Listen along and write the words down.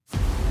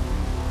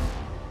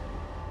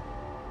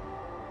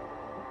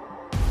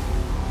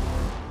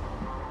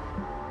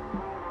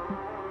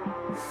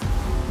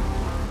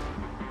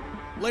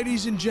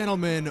Ladies and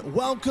gentlemen,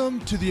 welcome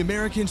to the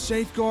American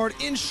Safeguard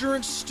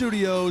Insurance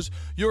Studios.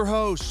 Your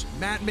hosts,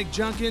 Matt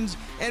McJunkins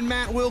and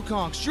Matt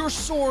Wilcox, your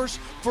source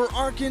for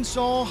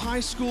Arkansas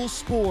high school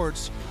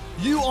sports.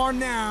 You are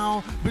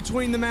now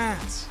between the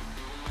mats.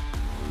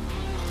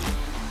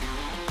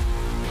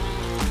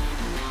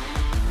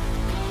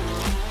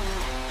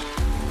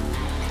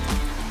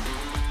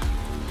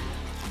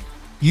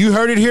 You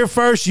heard it here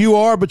first. You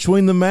are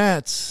between the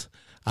mats.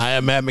 I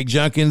am Matt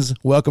McJunkins.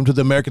 Welcome to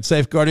the American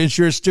Safeguard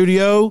Insurance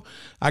Studio.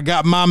 I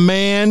got my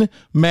man,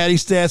 Matty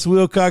Stats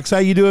Wilcox. How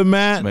you doing,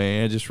 Matt?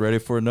 Man, just ready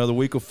for another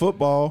week of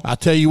football. I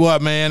tell you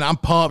what, man, I'm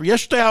pumped.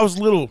 Yesterday I was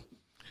a little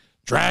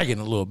dragging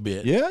a little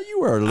bit. Yeah,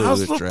 you were a little bit I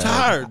was a little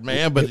tired,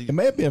 man, but it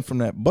may have been from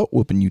that butt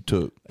whooping you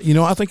took. you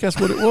know, I think that's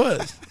what it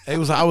was.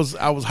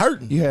 I was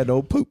hurting. You had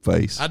old poop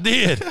face. I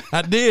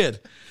did.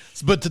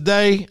 But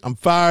today I'm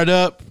fired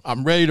up.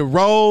 I'm ready to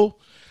roll.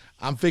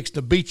 I'm fixing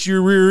to beat your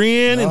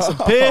rear end in some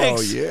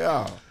picks. Oh,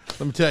 yeah.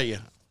 Let me tell you,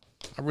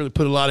 I really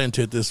put a lot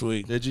into it this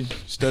week. Did you?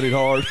 Studied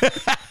hard?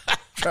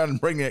 Trying to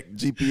bring that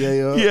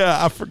GPA up?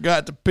 Yeah, I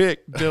forgot to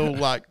pick till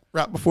like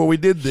right before we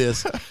did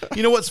this.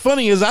 You know what's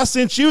funny is I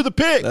sent you the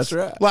picks. That's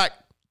right. Like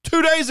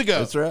 2 days ago.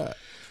 That's right.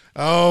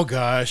 Oh,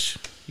 gosh.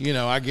 You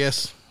know, I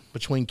guess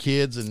between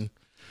kids and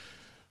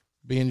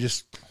being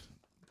just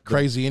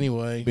crazy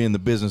anyway. Being the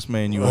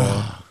businessman you are.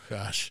 Oh,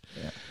 gosh.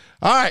 Yeah.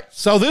 All right,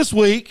 so this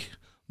week,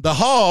 the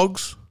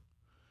Hogs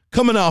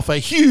coming off a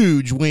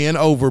huge win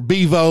over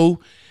Bevo.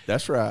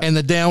 That's right. And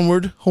the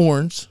Downward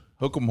Horns.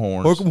 Hook 'em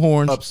horns. Hook 'em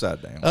horns. Upside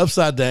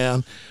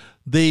down.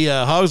 The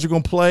Hogs are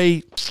going to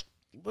play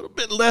a little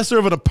bit lesser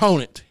of an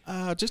opponent.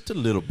 Just a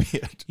little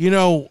bit. You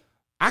know,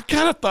 I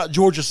kind of thought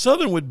Georgia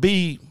Southern would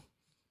be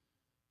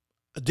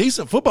a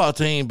decent football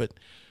team, but,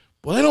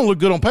 well, they don't look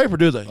good on paper,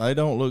 do they? They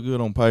don't look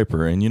good on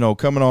paper. And, you know,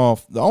 coming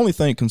off, the only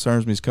thing that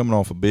concerns me is coming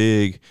off a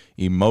big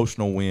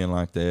emotional win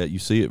like that. You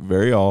see it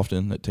very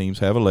often that teams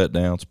have a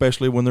letdown,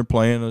 especially when they're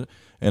playing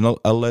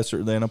a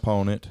lesser than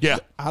opponent. Yeah.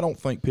 I don't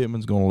think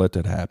Pittman's going to let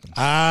that happen.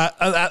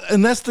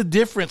 And that's the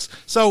difference.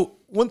 So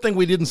one thing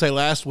we didn't say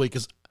last week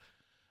is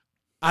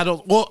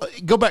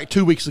go back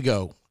 2 weeks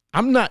ago.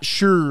 I'm not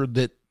sure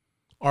that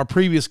our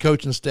previous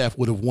coaching staff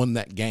would have won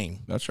that game.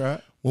 That's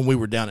right. When we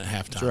were down at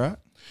halftime. That's right.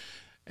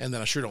 And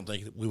then I sure don't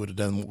think that we would have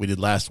done what we did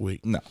last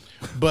week. No.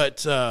 But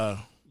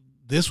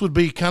this would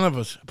be kind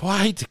of I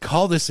hate to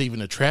call this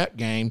even a trap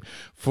game,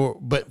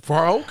 but for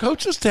our old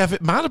coaching staff,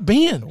 it might have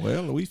been.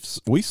 Well,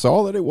 we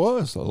saw that it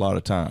was a lot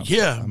of times.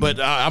 Yeah, but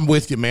I'm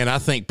with you, man. I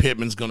think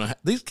Pittman's going to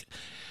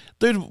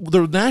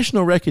the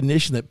national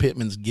recognition that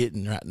Pittman's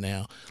getting right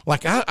now.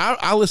 Like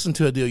I listened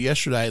to a deal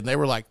yesterday, and they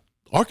were like,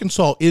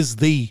 Arkansas is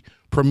the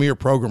premier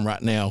program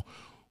right now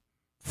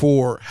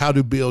for how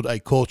to build a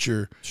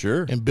culture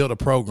and build a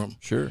program.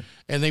 Sure.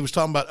 And they was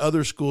talking about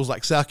other schools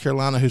like South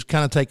Carolina who's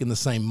kind of taking the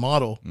same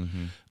model,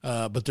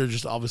 but they're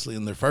just obviously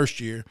in their first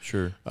year.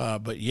 Sure.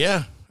 But,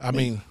 yeah, I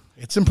mean,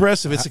 it's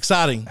impressive. It's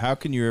exciting. How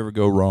can you ever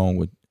go wrong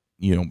with,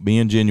 you know,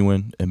 being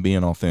genuine and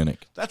being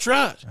authentic? That's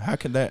right. How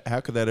could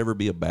that ever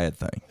be a bad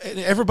thing? And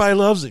everybody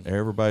loves him.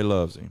 Everybody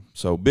loves him.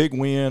 So big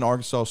win.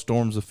 Arkansas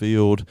storms the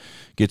field,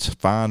 gets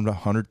fined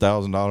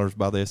 $100,000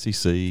 by the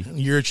SEC.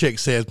 Your chick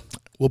said,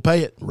 we'll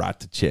pay it. Write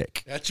the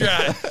check. That's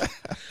right.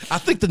 I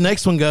think the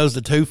next one goes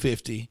to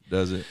 $250.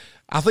 Does it?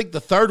 I think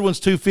the third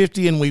one's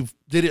 $250, and we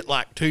did it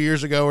like 2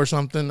 years ago or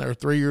something, or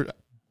 3 years.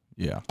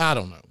 Yeah. I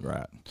don't know.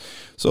 Right.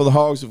 So the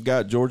Hogs have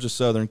got Georgia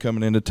Southern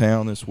coming into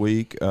town this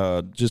week.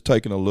 Just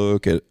taking a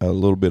look at a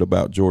little bit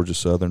about Georgia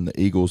Southern.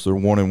 The Eagles, they're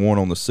 1-1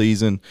 on the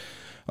season.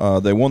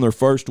 They won their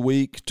first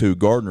week to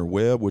Gardner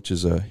Webb, which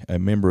is a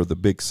member of the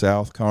Big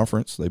South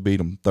Conference. They beat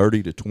them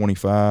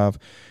 30-25,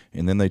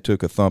 and then they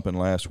took a thumping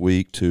last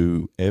week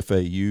to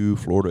FAU,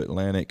 Florida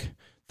Atlantic,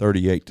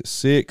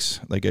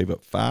 38-6. They gave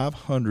up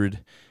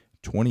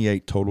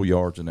 528 total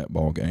yards in that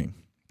ball game.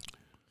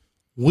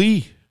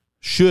 We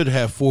should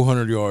have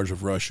 400 yards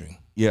of rushing.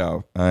 Yeah,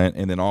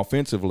 and then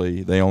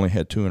offensively, they only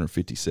had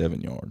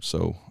 257 yards.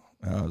 So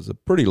it was a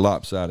pretty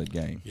lopsided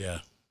game. Yeah.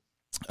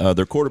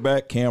 Their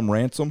quarterback, Cam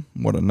Ransom,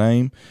 what a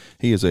name.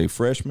 He is a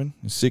freshman,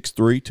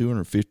 6'3",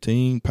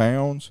 215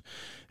 pounds.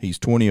 He's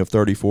 20 of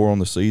 34 on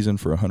the season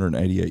for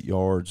 188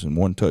 yards and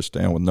 1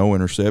 touchdown with no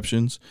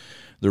interceptions.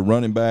 Their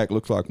running back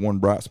looks like one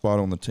bright spot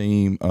on the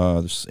team.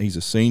 He's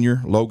a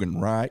senior,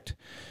 Logan Wright.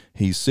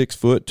 He's 6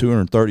 foot,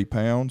 230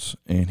 pounds,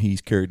 and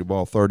he's carried the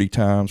ball 30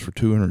 times for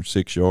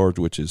 206 yards,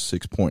 which is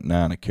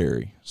 6.9 a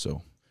carry.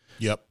 So,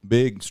 yep,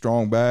 big,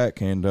 strong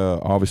back, and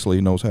obviously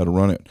knows how to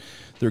run it.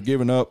 They're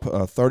giving up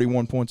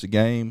 31 points a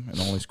game and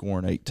only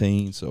scoring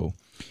 18. So,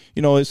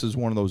 you know, this is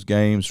one of those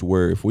games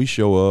where if we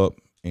show up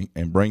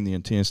and bring the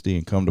intensity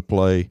and come to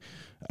play,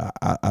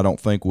 I don't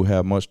think we'll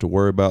have much to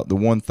worry about. The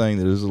one thing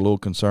that is a little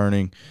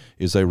concerning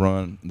is they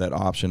run that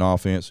option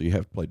offense, so you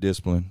have to play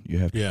discipline. You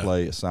have to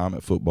play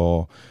assignment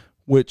football,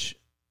 which,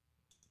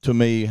 to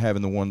me,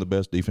 having one of the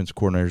best defensive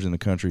coordinators in the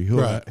country, he'll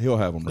have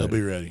them ready. They'll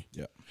be ready.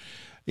 Yeah.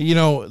 You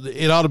know,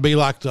 it ought to be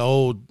like the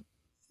old,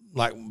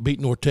 like beat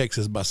North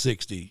Texas by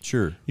 60.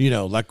 Sure. You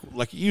know, like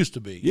it used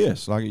to be.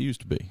 Yes, like it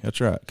used to be.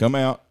 That's right. Come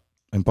out,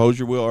 impose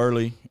your will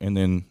early, and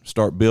then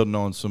start building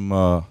on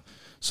some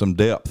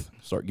depth.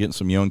 Start getting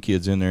some young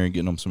kids in there and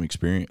getting them some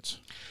experience.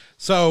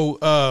 So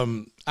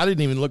I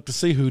didn't even look to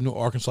see who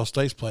Arkansas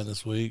State's playing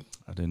this week.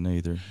 I didn't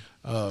either.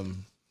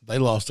 They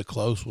lost a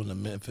close one to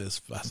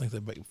Memphis. I think they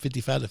beat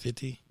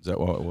 55-50. Is that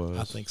what it was?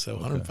 I think so.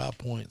 105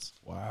 points.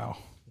 Wow.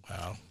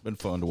 Wow. Been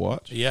fun to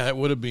watch. Yeah, it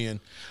would have been.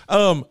 We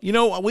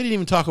didn't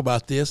even talk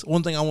about this.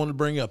 One thing I wanted to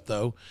bring up,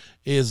 though,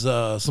 is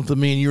something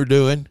me and you are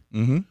doing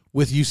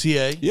with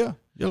UCA. Yeah,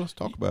 let's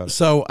talk about it.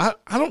 So I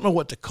don't know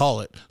what to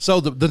call it.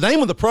 So the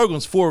name of the program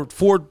is Ford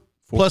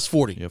Plus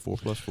 40. Yeah, 4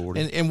 plus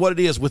 40. And what it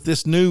is with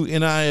this new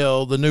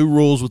NIL, the new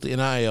rules with the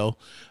NIL,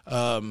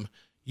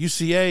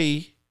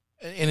 UCA,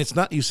 and it's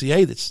not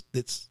UCA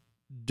that's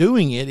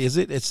doing it, is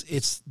it?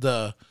 It's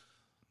the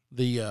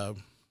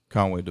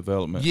Conway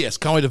Development. Yes,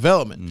 Conway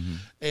Development.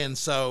 And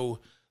so,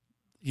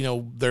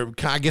 they're,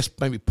 I guess,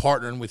 maybe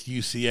partnering with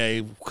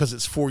UCA because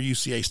it's for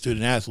UCA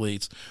student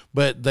athletes,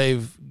 but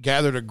they've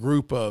gathered a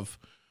group of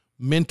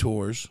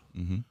mentors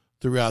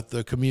throughout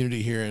the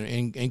community here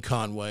in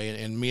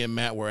Conway, and me and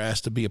Matt were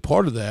asked to be a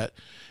part of that.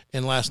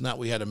 And last night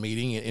we had a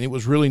meeting, and it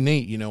was really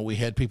neat. We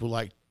had people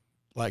like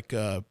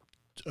Turnage,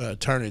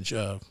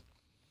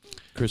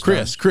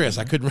 Chris.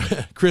 I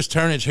couldn't. Chris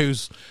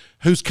Turnage,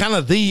 who's kind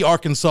of the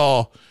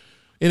Arkansas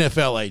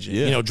NFL agent.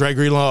 Yeah. Dre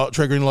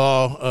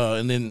Greenlaw,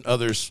 and then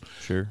others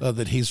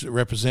that he's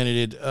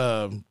represented.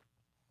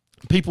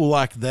 People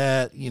like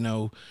that,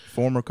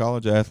 Former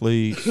college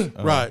athletes,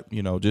 right?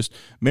 Just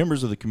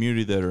members of the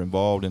community that are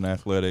involved in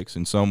athletics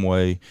in some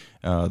way,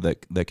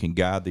 that can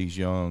guide these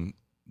young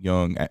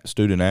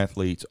student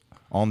athletes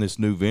on this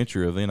new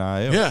venture of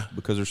NIL. Yeah,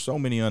 because there's so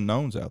many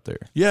unknowns out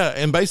there. Yeah,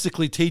 and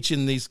basically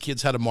teaching these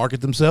kids how to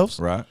market themselves,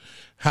 right?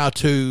 How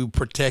to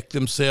protect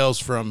themselves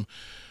from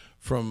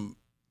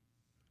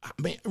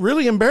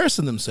really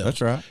embarrassing themselves.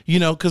 That's right.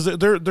 Because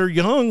they're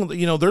young.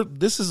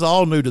 This is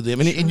all new to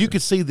them, and you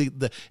could see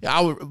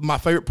my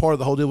favorite part of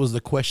the whole deal was the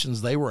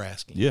questions they were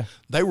asking. Yeah,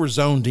 they were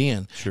zoned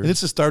in. Sure. And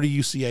this is 30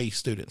 UCA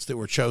students that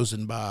were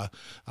chosen by,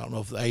 I don't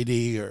know if the AD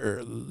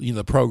or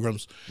the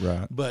programs.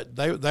 Right. But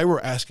they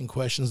were asking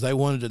questions. They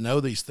wanted to know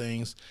these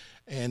things.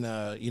 And,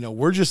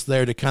 we're just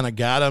there to kind of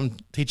guide them,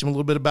 teach them a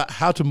little bit about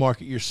how to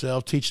market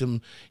yourself, teach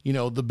them,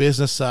 the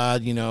business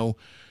side,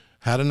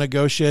 how to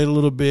negotiate a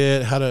little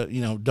bit, how to,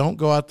 don't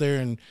go out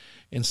there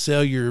and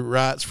sell your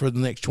rights for the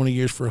next 20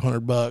 years for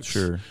 $100.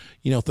 Sure.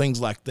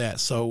 Things like that.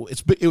 So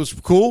it was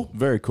cool.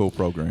 Very cool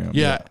program.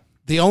 Yeah.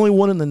 The only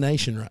one in the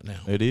nation right now.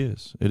 It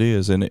is.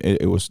 And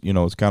it was,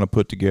 it's kind of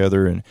put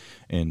together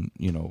and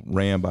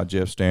ran by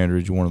Jeff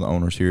Standridge, one of the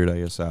owners here at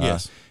ASI.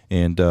 Yes.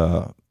 And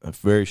a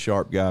very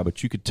sharp guy,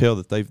 but you could tell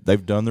that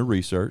they've done their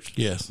research.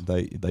 Yes.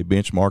 They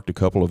benchmarked a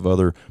couple of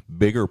other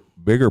bigger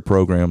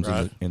programs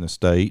right. in the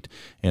state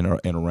and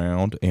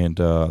around, and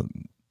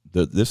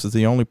this is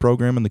the only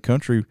program in the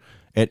country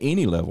at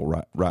any level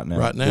right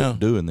now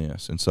doing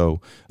this, and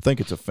so I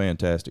think it's a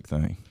fantastic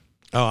thing.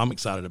 Oh, I'm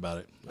excited about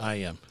it. I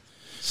am.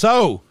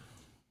 So,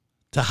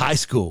 to high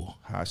school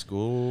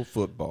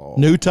football,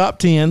 new top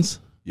 10s.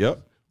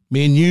 Yep.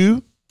 Me and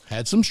you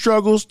had some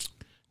struggles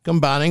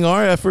combining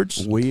our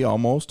efforts. We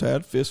almost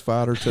had fist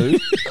fight or two.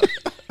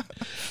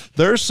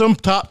 There's some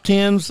top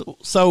 10s.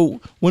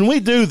 So when we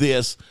do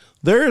this,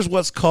 there is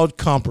what's called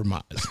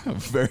compromise.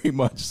 Very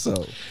much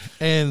so.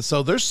 And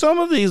so there's some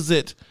of these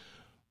that,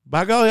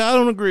 by golly, I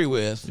don't agree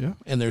with. Yeah.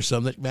 And there's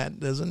some that Matt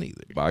doesn't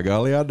either. By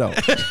golly, I don't.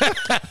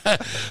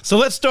 So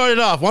let's start it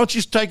off. Why don't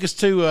you take us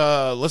to,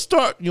 let's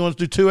start. You want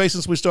to do 2A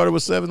since we started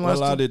with 7 last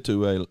time? Well, I did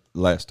 2A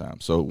last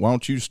time. So why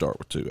don't you start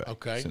with 2A?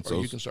 Okay.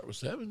 You can start with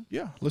 7.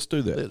 Yeah, let's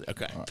do that.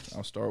 Okay. All right,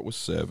 I'll start with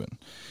 7.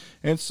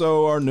 And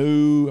so our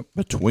new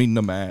Between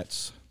the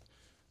Mats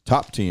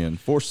top 10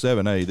 for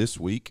 7A this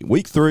week,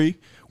 week 3,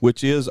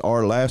 which is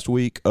our last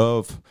week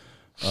of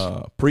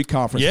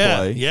pre-conference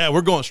play. Yeah,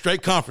 we're going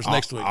straight conference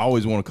next week. I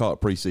always want to call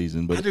it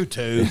preseason, but I do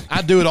too.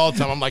 I do it all the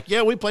time. I'm like,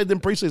 yeah, we played them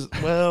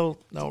preseason. Well,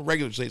 no,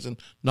 regular season,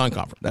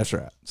 non-conference. That's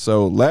right.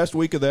 So last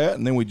week of that,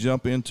 and then we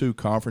jump into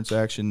conference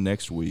action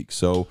next week.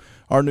 So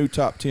our new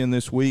top 10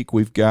 this week,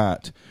 we've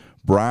got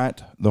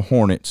Bryant, the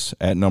Hornets,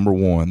 at number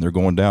 1. They're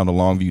going down to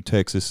Longview,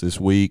 Texas this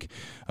week.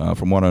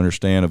 From what I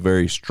understand, a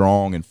very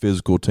strong and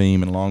physical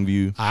team in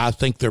Longview. I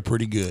think they're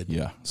pretty good.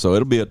 Yeah. So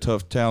it'll be a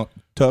tough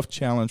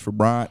challenge for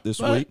Bryant this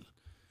week.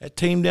 That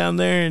team down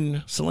there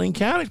in Saline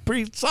County is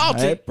pretty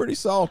salty. Pretty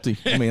salty.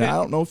 I mean, I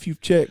don't know if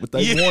you've checked, but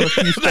they've won a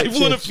few. They've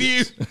won a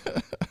few.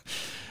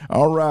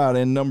 All right,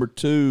 and number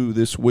 2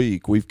 this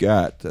week, we've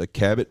got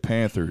Cabot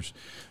Panthers.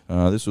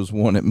 This was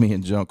one that me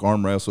and Junk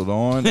arm wrestled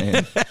on,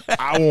 and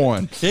I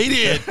won. He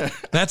did.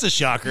 That's a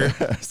shocker.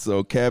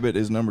 So Cabot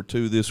is number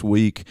 2 this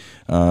week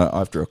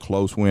after a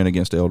close win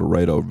against El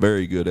Dorado.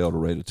 Very good El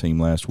Dorado team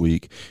last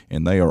week,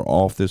 and they are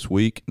off this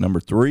week.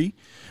 Number 3,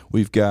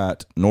 we've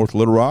got North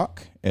Little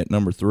Rock at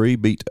number 3,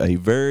 beat a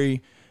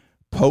very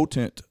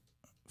potent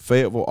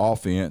Fayetteville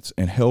offense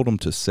and held them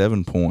to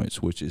 7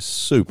 points, which is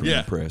super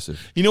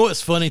impressive. You know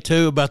what's funny,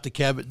 too, about the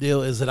Cabot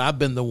deal is that I've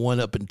been the one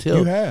up until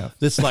You have.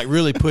 this like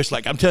really pushed.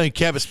 Like I'm telling you,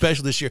 Cabot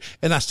special this year,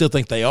 and I still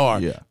think they are.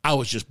 Yeah. I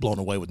was just blown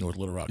away with North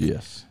Little Rock.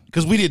 Yes.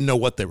 Because we didn't know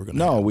what they were going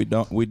to do.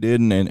 No, we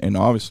didn't, and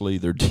obviously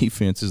their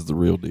defense is the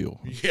real deal.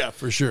 Yeah,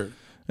 for sure.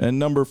 And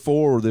number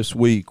 4 this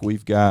week,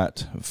 we've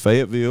got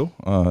Fayetteville.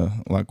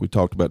 Like we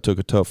talked about, took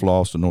a tough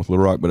loss to North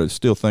Little Rock, but I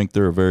still think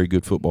they're a very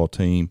good football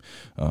team.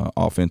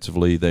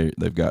 Offensively,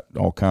 they've got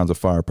all kinds of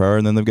firepower,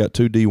 and then they've got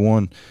 2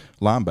 D1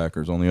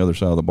 linebackers on the other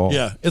side of the ball.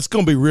 Yeah, it's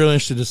going to be real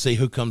interesting to see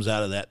who comes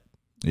out of that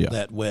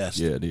West.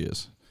 Yeah, it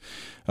is.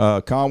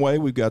 Conway,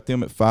 we've got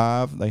them at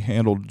 5. They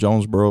handled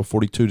Jonesboro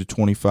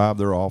 42-25.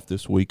 They're off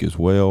this week as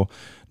well.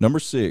 Number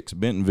 6,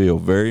 Bentonville,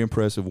 very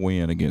impressive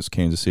win against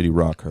Kansas City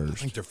Rockhurst. I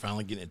think they're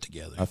finally getting it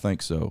together. I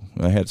think so.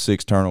 They had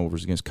 6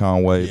 turnovers against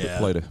Conway,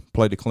 but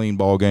played a clean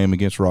ball game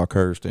against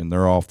Rockhurst, and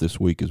they're off this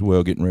week as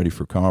well, getting ready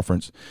for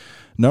conference.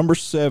 Number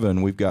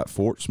 7, we've got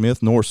Fort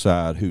Smith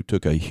Northside, who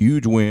took a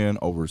huge win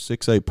over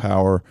 6A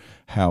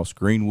powerhouse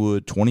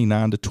Greenwood,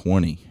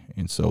 29-20.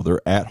 And so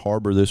they're at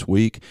Harbor this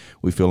week.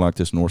 We feel like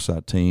this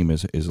Northside team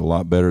is a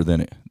lot better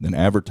than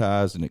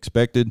advertised and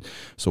expected.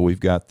 So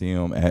we've got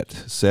them at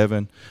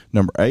 7.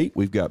 Number 8,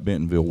 we've got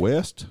Bentonville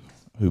West,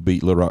 who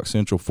beat Little Rock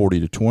Central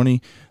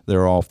 40-20.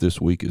 They're off this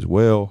week as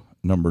well.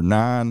 Number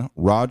 9,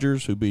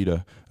 Rogers, who beat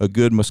a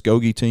good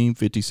Muskogee team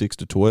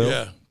 56-12.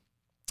 Yeah.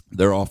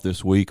 They're off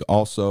this week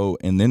also.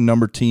 And then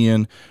number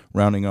 10,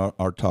 rounding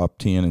our top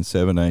 10 in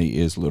 7A,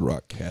 is Little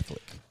Rock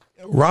Catholic.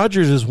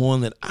 Rogers is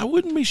one that I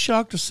wouldn't be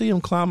shocked to see him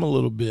climb a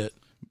little bit.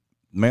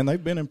 Man,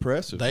 they've been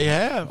impressive. They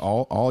have.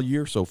 All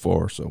year so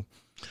far. So,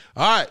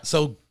 all right,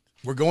 so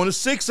we're going to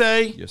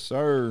 6A. yes,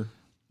 sir.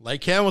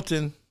 Lake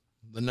Hamilton,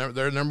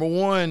 they're number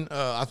 1.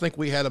 I think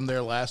we had them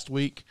there last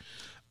week.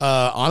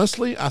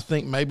 Honestly, I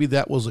think maybe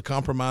that was a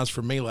compromise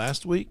for me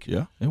last week.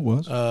 Yeah, it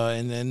was.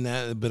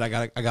 But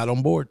I got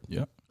on board.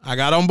 Yeah, I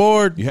got on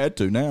board. you had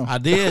to now. I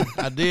did.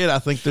 I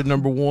think they're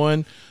number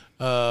 1.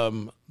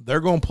 They're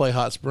going to play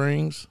Hot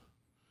Springs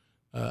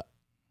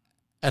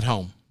at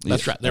home.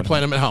 That's Yes, right. They're at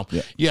playing home. them at home.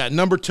 Yeah. Yeah.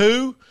 Number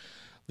 2,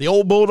 the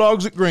old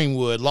Bulldogs at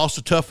Greenwood lost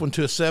a tough one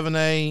to a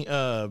 7A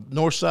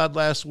Northside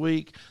last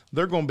week.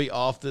 They're going to be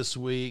off this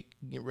week.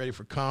 Get ready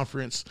for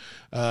conference.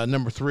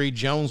 Number 3,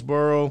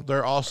 Jonesboro.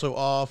 They're also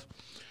off.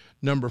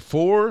 Number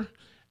 4,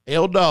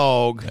 El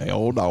Dog. Hey,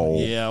 old dog.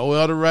 Yeah,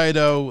 El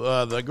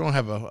Dorado. They're going to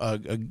have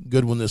a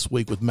good one this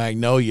week with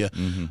Magnolia.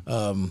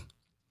 Mm-hmm.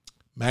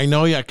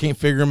 Magnolia, I can't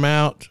figure them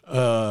out.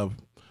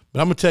 But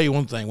I'm going to tell you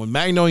one thing. When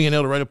Magnolia and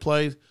El Dorado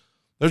play,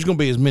 there's going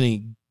to be as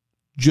many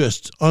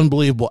just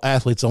unbelievable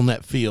athletes on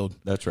that field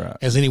That's right.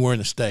 as anywhere in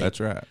the state. That's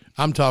right.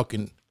 I'm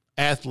talking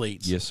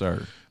athletes. Yes,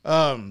 sir.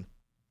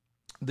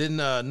 Then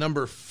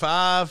number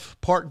 5,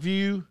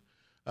 Parkview.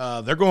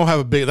 They're going to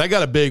have they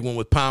got a big one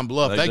with Pine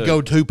Bluff. They do.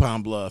 go to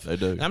Pine Bluff. They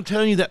do. And I'm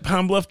telling you, that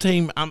Pine Bluff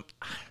team,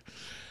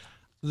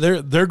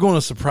 they're going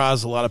to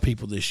surprise a lot of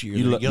people this year.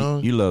 They're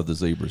young. You love the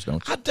Zebras,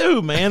 don't you? I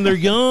do, man. They're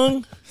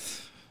young.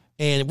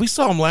 And we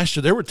saw them last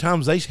year. There were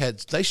times they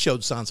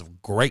showed signs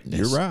of greatness.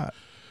 You're right.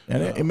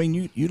 And I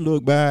mean, you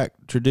look back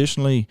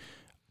traditionally,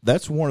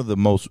 that's one of the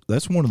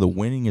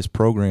winningest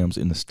programs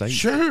in the state.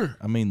 Sure.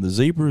 I mean, the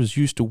Zebras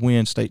used to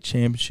win state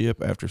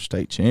championship after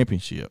state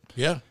championship.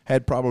 Yeah.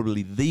 Had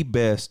probably the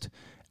best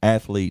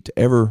athlete to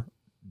ever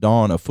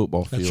don a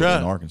football field right.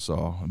 in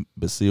Arkansas,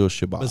 Basile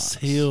Shabazz.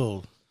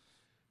 Basile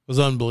was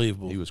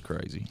unbelievable. He was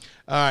crazy.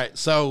 All right,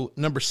 so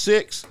number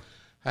 6,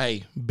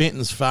 hey,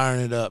 Benton's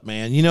firing it up,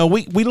 man. You know,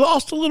 we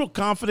lost a little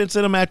confidence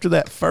in them after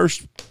that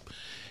first,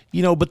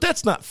 but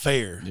that's not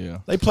fair. Yeah.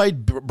 They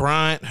played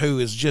Bryant, who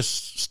is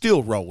just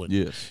still rolling.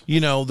 Yes.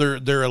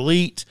 They're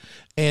elite,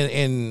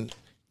 and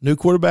new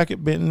quarterback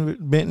at Benton.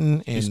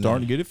 And He's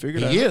starting to get it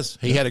figured out. He is.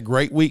 He had a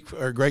great week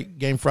or a great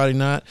game Friday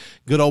night.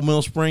 Good old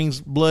Mill Springs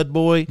blood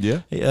boy.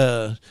 Yeah.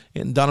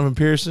 And Donovan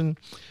Pearson.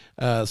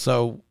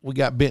 So we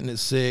got Benton at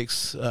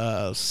 6.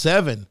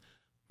 7,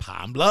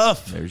 Pine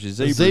Bluff. There's your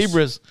The Zebras.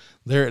 Zebras.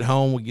 They're at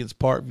home against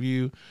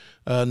Parkview.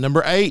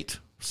 Number 8,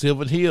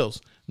 Sylvan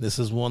Hills. This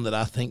is one that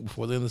I think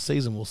before the end of the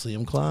season we'll see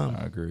them climb.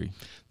 I agree.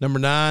 Number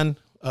 9,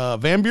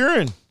 Van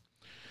Buren.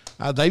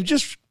 They've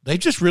just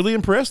really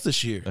impressed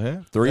this year.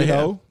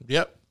 3-0.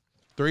 Yep,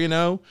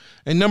 3-0.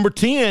 And number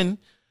 10,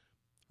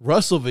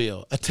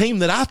 Russellville, a team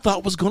that I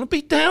thought was going to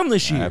be down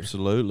this year.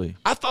 Absolutely.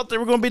 I thought they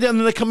were going to be down, and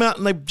then they come out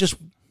and they just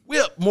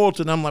whip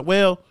Morton. I'm like,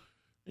 well,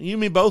 you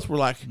and me both were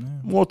like,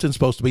 Morton's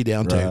supposed to be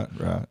down too.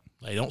 Right.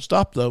 They don't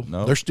stop, though.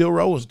 No. They're still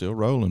rolling. Still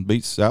rolling.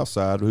 Beats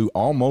Southside, who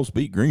almost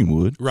beat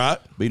Greenwood. Right.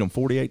 Beat them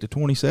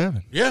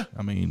 48-27. Yeah.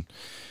 I mean,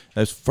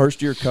 as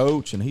first-year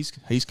coach, and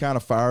he's kind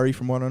of fiery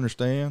from what I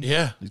understand.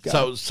 Yeah. He's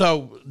got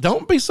So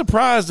don't be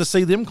surprised to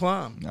see them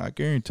climb. I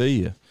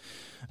guarantee you.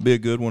 Be a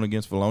good one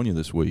against Valonia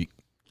this week.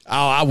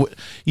 Oh, I would.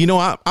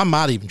 I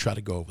might even try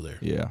to go over there.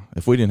 Yeah.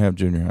 If we didn't have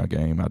junior high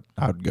game,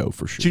 I'd go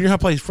for sure. Junior high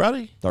plays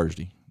Friday?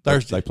 Thursday.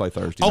 Thursday. They play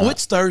Thursday. Oh, night.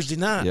 it's Thursday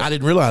night. Yeah. I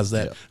didn't realize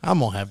that. Yeah. I'm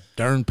going to have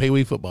darn Pee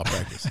Wee football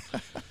practice.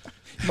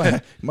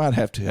 Might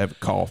have to have a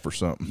cough or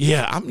something.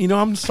 Yeah,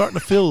 I'm starting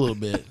to feel a little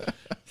bit.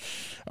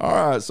 All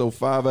right, so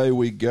 5A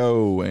we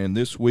go, and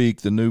this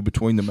week the new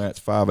Between the Mats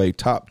 5A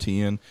top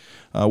 10.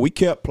 We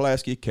kept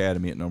Pulaski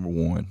Academy at number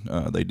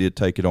 1. They did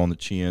take it on the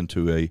chin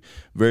to a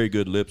very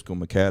good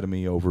Lipscomb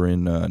Academy over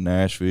in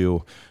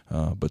Nashville,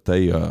 but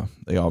they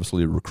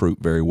obviously recruit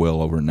very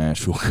well over in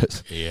Nashville.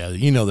 Yeah,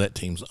 that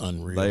team's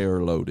unreal. They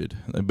are loaded.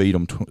 They beat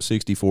them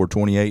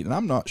 64-28, and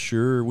I'm not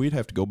sure. We'd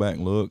have to go back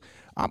and look.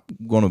 I'm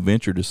going to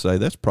venture to say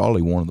that's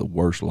probably one of the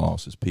worst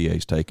losses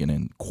PA's taken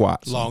in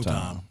quite some long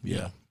time.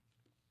 Yeah.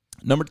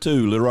 Number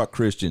 2, Little Rock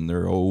Christian,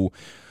 their old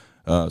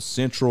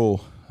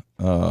central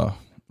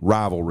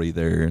rivalry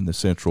there in the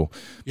central.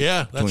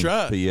 Yeah, that's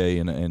right. PA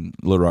and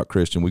Little Rock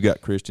Christian. We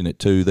got Christian at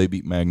 2. They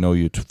beat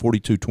Magnolia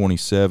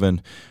 42-27.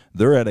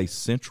 They're at a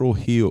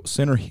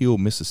Center Hill,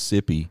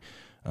 Mississippi.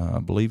 I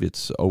believe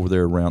it's over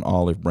there around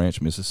Olive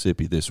Branch,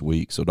 Mississippi this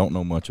week, so don't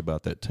know much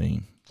about that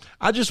team.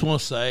 I just want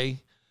to say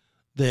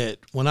that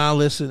when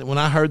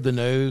I heard the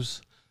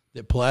news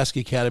that Pulaski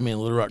Academy and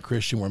Little Rock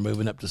Christian were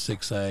moving up to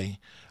 6A,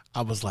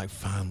 I was like,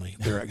 finally,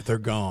 they're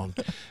gone.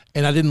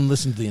 And I didn't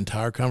listen to the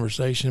entire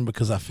conversation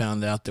because I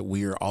found out that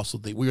we are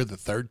the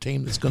third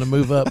team that's going to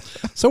move up.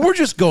 So we're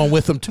just going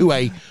with them to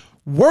a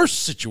worse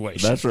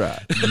situation. That's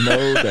right.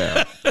 No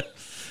doubt.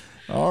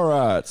 All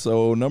right,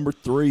 so number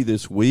 3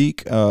 this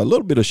week, a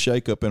little bit of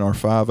shakeup in our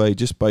 5A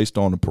just based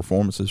on the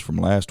performances from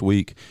last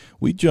week.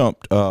 We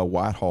jumped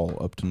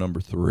Whitehall up to number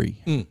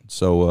 3.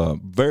 So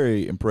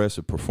very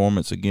impressive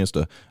performance against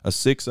a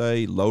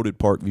 6A loaded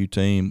Parkview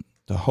team.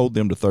 To hold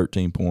them to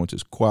 13 points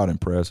is quite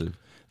impressive.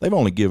 They've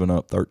only given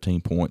up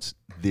 13 points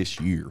this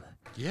year.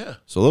 Yeah.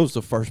 So those are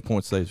the first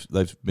points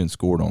they've been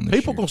scored on this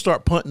People year. going to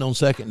start punting on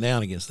second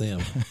down against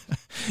them.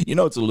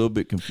 It's a little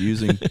bit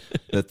confusing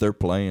that they're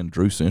playing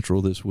Drew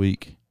Central this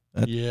week.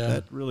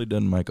 That really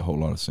doesn't make a whole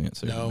lot of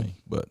sense there to me.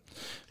 But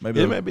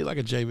maybe it may be like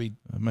a JV.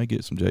 I may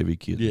get some JV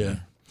kids. Yeah.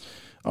 There.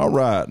 All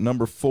right,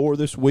 number 4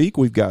 this week,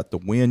 we've got the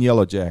Wynn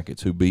Yellow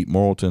Jackets, who beat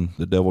Morrilton,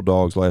 the Devil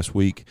Dogs, last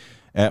week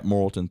at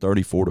Morrilton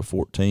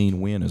 34-14.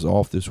 Wynn is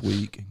off this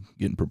week,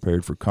 getting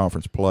prepared for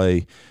conference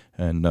play.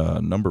 And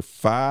number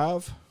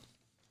 5,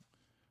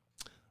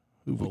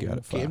 who we got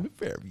at 5?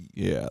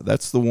 Yeah,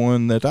 that's the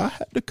one that I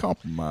had to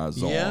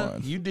compromise on. Yeah,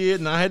 you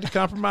did, and I had to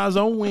compromise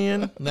on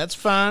Wynn, and that's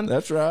fine.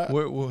 That's right.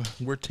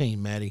 We're a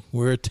team, Maddie.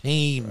 We're a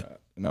team. Right.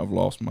 And I've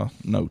lost my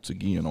notes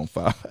again on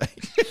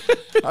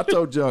 5A. I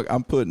told Junk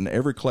I'm putting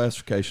every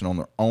classification on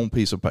their own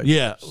piece of paper.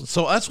 Yeah,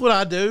 so that's what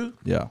I do.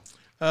 Yeah.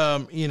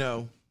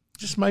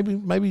 Just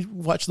maybe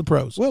watch the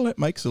pros. Well, it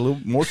makes a little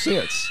more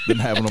sense than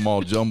having them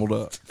all jumbled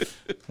up.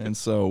 And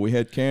so we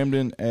had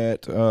Camden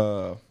at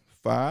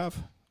 5,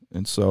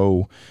 and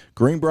so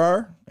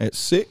Greenbrier at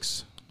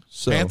 6.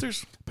 So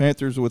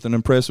Panthers with an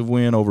impressive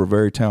win over a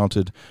very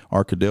talented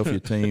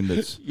Arkadelphia team.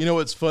 That's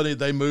it's funny,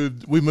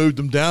 we moved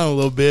them down a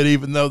little bit,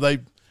 even though they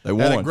won.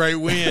 Had a great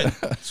win.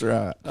 That's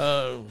right.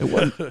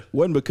 It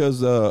wasn't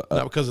because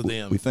not because of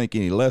them. We think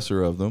any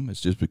lesser of them. It's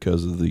just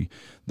because of the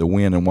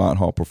win and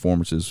Whitehall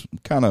performances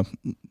kind of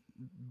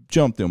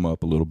jumped them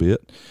up a little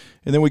bit.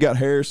 And then we got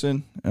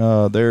Harrison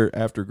there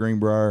after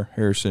Greenbrier.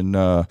 Harrison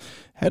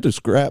had to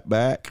scrap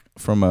back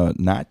from a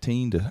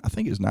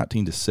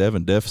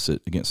 19-7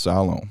 deficit against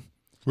Siloam.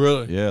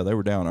 Really? Yeah, they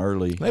were down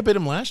early. They beat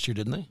them last year,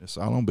 didn't they?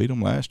 Siloam beat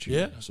them last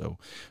year. Yeah. So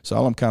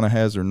Siloam kind of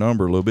has their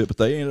number a little bit, but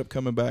they ended up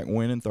coming back and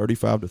winning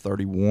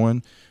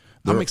 35-31.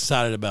 I'm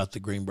excited about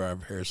the Greenbrier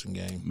Harrison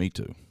game. Me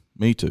too.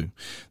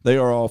 They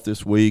are off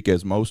this week,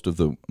 as most of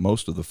the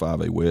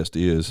 5A West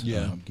is.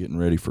 Yeah. Getting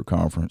ready for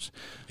conference.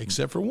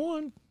 Except for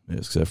one,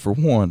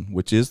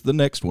 which is the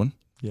next one.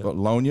 Yeah.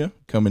 Lonia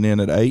coming in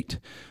at 8.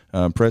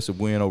 Impressive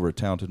win over a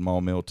talented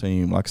Maumelle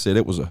team. Like I said,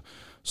 it was a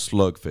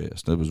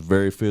slugfest. It was a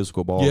very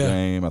physical ball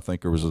game. I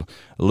think there was a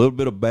little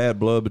bit of bad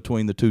blood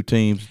between the two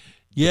teams.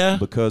 Yeah,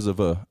 because of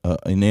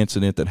an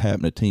incident that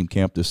happened at team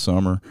camp this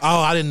summer. Oh,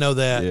 I didn't know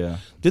that. Yeah,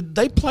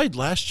 they played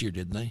last year?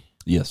 Didn't they?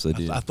 Yes, they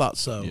did. I thought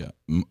so. Yeah,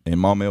 and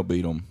Maumelle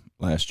beat them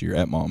last year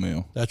at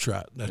Maumelle. That's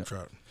right.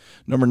 Right.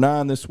 Number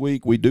 9 this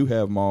week, we do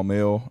have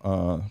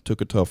Maumelle. Took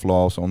a tough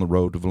loss on the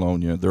road to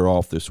Valonia. They're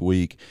off this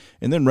week.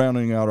 And then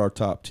rounding out our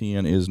top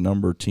 10 is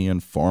number 10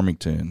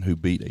 Farmington, who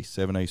beat a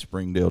 7A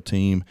Springdale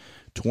team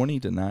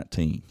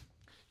 20-19.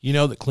 You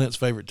know that Clint's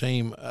favorite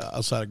team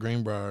outside of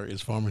Greenbrier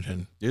is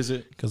Farmington. Is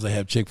it? Because they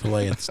have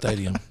Chick-fil-A at the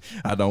stadium.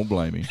 I don't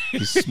blame him.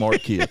 He's a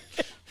smart kid.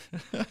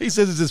 He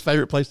says it's his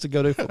favorite place to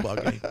go to a football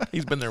game.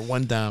 He's been there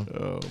one time.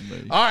 Oh,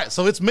 man. All right,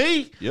 so it's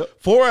me.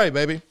 Yep. 4A,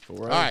 baby. 4A.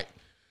 All right.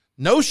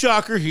 No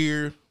shocker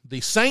here.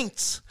 The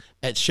Saints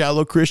at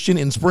Shallow Christian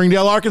in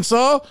Springdale,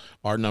 Arkansas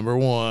are number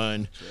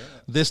 1. Right.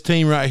 This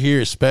team right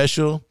here is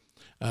special.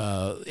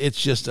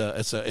 It's just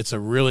it's a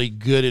really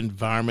good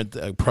environment,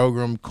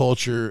 program,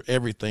 culture,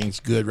 everything's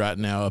good right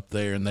now up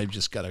there, and they've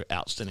just got an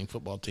outstanding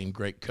football team,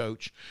 great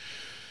coach.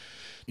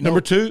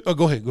 Number 2,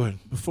 go ahead.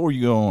 Before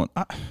you go on,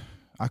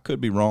 I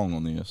could be wrong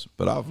on this,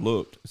 but I've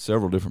looked at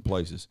several different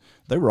places.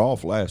 They were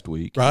off last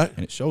week, right?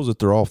 And it shows that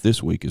they're off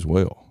this week as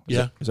well.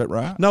 Is that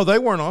right? No, they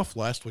weren't off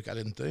last week, I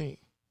didn't think.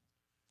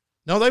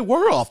 No, they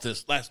were off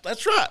this last.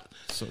 That's right.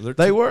 So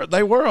They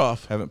were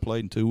off. haven't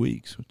played in 2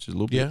 weeks, which is a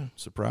little bit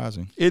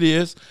surprising. It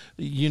is.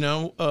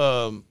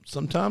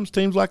 Sometimes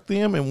teams like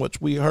them, and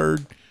what we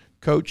heard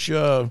Coach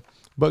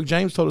Buck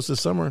James told us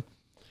this summer,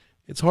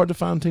 it's hard to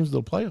find teams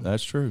that'll play them.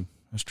 That's true.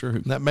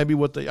 And that may be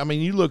what they. I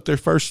mean, you look their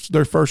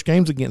first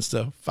games against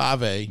the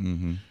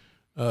 5A,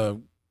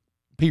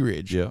 Pea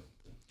Ridge. Yeah.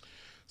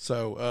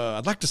 So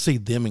I'd like to see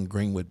them and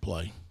Greenwood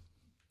play.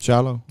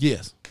 Shiloh.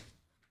 Yes,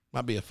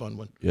 might be a fun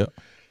one. Yeah.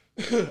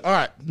 All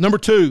right, number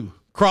 2,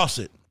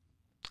 CrossIt.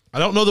 I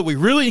don't know that we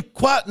really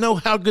quite know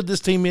how good this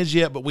team is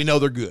yet, but we know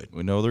they're good.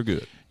 We know they're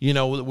good.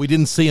 We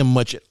didn't see them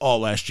much at all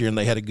last year, and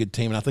they had a good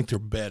team, and I think they're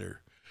better.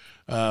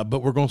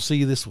 But we're going to see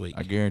you this week.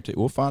 I guarantee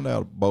we'll find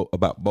out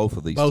about both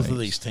of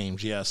these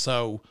teams. Yeah.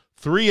 So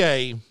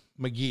 3A,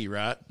 McGee,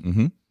 right?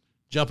 Mm-hmm.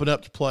 Jumping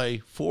up to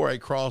play 4A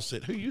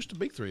CrossIt, who used to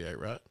be 3A,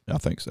 right? I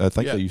think so. I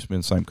think they used to be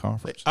in the same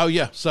conference. Oh,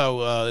 yeah.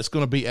 So it's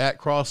going to be at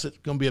CrossIt. It's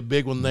going to be a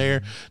big one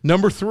there.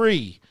 Number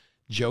 3,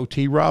 Joe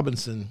T.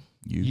 Robinson,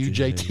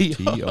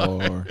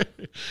 UJTR.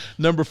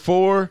 Number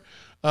 4,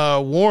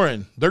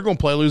 Warren. They're going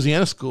to play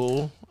Louisiana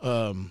School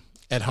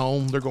at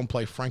home. They're going to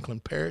play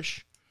Franklin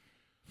Parish.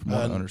 From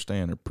what I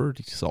understand, they're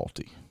pretty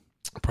salty.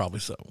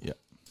 Probably so. Yeah.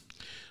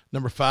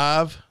 Number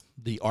 5,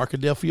 the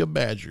Arkadelphia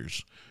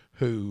Badgers,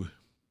 who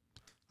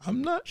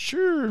I'm not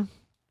sure.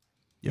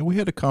 Yeah, we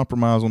had to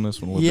compromise on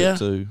this one a little bit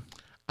too.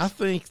 I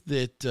think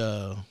that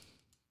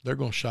they're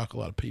going to shock a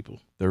lot of people.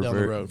 They're down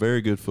the road.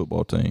 Very good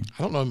football team.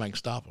 I don't know if I can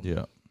stop them.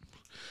 Yeah.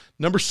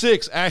 Number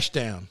 6,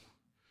 Ashdown.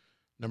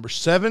 Number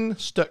 7,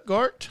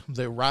 Stuttgart,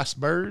 the Rice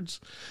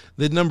Birds.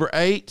 Then number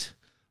 8,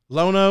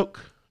 Lone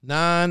Oak.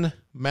 9,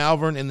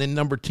 Malvern, and then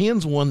number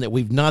 10's one that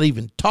we've not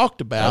even talked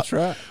about. That's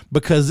right.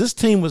 Because this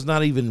team was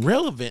not even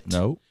relevant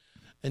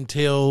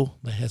until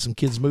they had some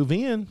kids move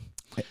in.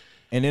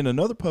 And in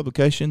another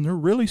publication, they're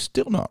really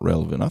still not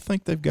relevant. I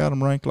think they've got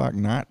them ranked like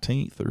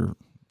 19th or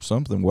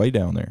something way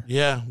down there.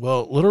 Yeah,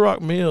 well, Little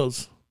Rock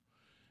Mills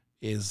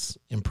is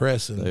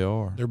impressive. They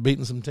are. They're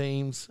beating some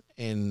teams,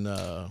 and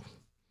I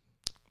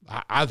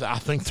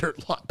think they're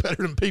a lot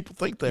better than people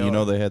think they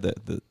are. They had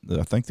that.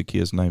 I think the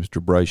kid's name is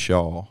Debray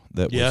Shaw.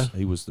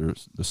 He was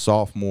the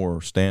sophomore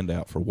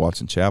standout for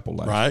Watson Chapel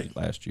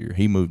last year.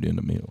 He moved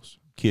into Mills.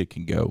 Kid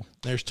can go.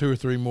 There's 2 or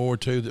 3 more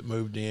too that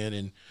moved in,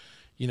 and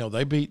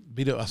they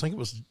beat up. I think it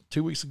was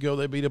 2 weeks ago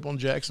they beat up on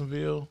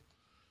Jacksonville.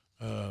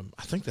 I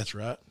think that's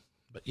right.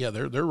 But yeah,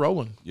 they're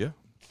rolling. Yeah.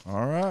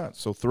 All right.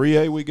 So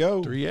 3A we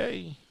go.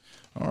 3A.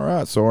 All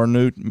right, so our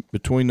new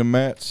Between the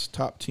Mats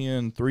top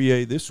 10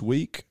 3A this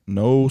week.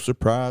 No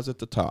surprise at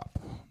the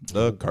top.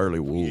 The Curly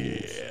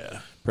Wolves.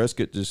 Yeah.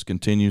 Prescott just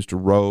continues to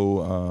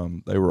roll.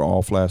 They were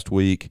off last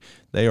week.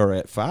 They are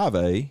at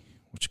 5A,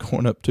 which is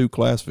going up 2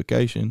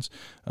 classifications.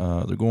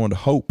 They're going to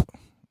Hope.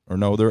 Or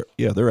no,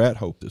 they're at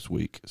Hope this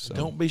week. So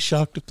don't be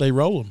shocked if they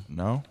roll them.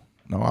 No,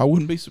 I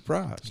wouldn't be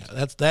surprised.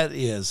 That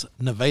is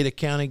Nevada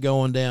County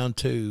going down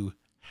to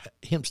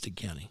Hempstead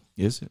County.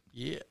 Is it?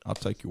 Yeah. I'll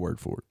take your word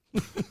for it.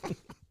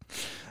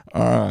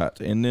 All right,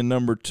 and then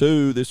number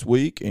 2 this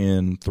week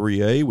in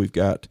 3A, we've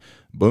got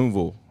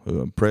Boonville,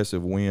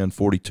 impressive win,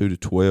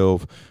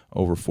 42-12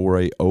 over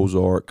 4A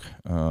Ozark.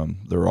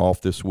 They're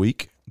off this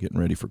week, getting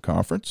ready for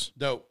conference.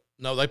 No,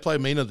 they play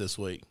Mena this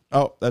week.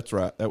 Oh, that's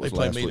right. That was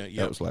last week. Yep.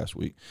 That was last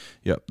week.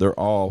 Yep, they're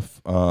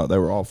off. They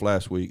were off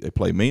last week. They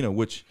play Mena,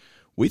 which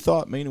we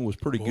thought Mena was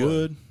pretty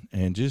good,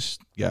 and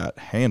just got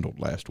handled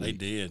last week.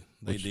 They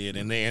did,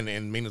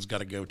 and Mena's got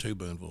to go to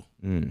Boonville.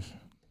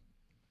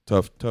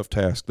 Tough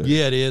task there.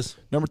 Yeah, it is.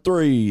 Number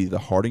 3, the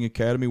Harding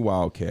Academy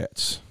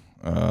Wildcats.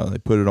 They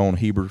put it on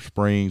Heber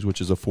Springs, which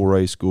is a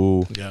 4A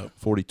school. Yep.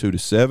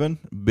 42-7.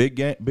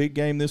 Big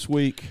game this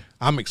week.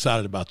 I'm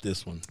excited about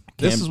this one.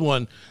 This is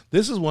one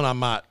I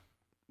might.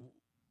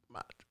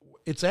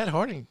 It's at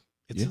Harding.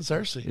 It's in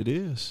Searcy. It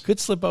is. Could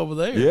slip over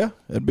there. Yeah,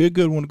 that'd be a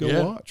good one to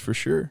go watch for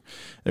sure.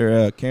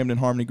 There, Camden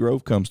Harmony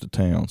Grove comes to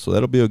town, so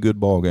that'll be a good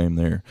ball game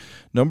there.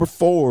 Number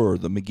 4,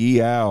 the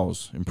McGee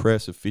Owls,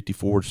 impressive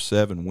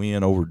 54-7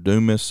 win over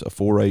Dumas, a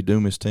 4A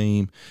Dumas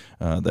team.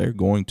 They're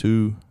going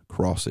to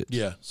CrossIt.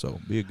 Yeah, so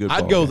be a good. Ball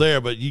I'd go game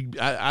there, but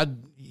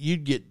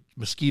you'd get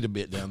mosquito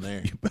bit down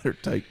there. You better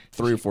take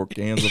 3 or 4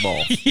 cans of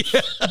all.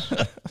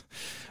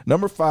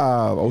 Number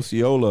 5,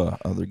 Osceola.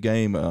 Their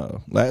game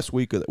last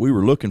week that we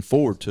were looking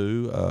forward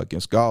to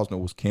against Gosnell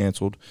was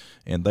canceled,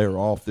 and they're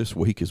off this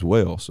week as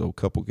well. So a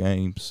couple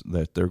games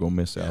that they're going to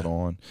miss out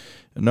on.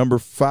 And number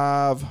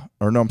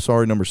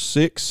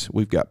 6,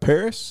 we've got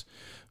Paris.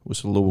 It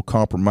was a little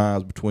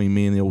compromise between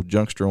me and the old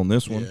Junkster on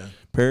this one. Yeah.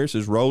 Paris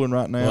is rolling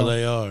right now. Well,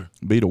 they are.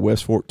 Beat a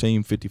West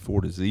 14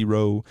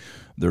 54-0.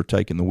 They're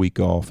taking the week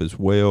off as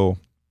well.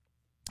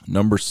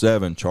 Number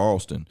 7,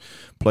 Charleston.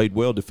 Played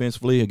well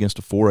defensively against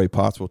a 4A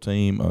Pottsville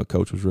team.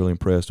 Coach was really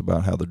impressed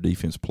about how their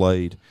defense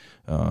played.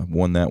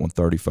 Won that one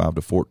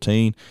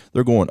 35-14.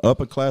 They're going up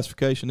a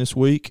classification this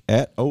week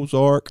at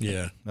Ozark.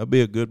 Yeah. That'll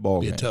be a good ball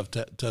game. Be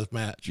a tough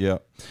match. Yeah.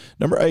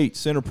 Number 8,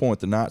 Center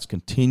Point. The Knights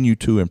continue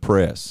to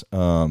impress.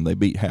 They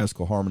beat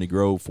Haskell Harmony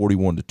Grove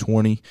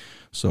 41-20.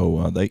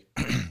 So they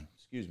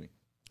excuse me.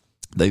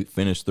 They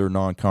finished their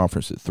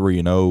non-conference at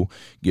 3-0,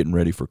 getting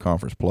ready for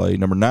conference play.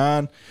 Number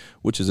 9,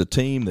 which is a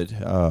team that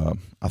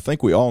I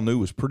think we all knew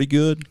was pretty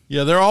good.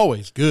 Yeah, they're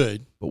always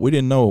good. But we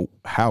didn't know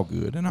how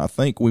good, and I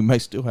think we may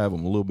still have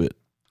them a little bit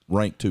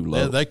ranked too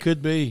low. Yeah, they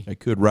could be. They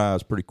could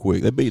rise pretty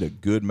quick. They beat a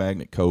good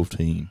Magnet Cove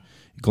team.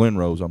 Glen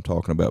Rose, I'm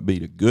talking about,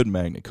 beat a good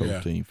Magnet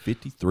Cove team,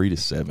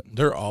 53-7.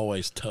 They're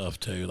always tough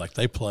too. Like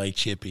they play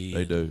chippy.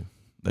 They do.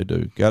 They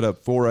do. Got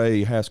up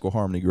 4A Haskell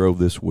Harmony Grove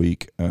this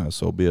week, so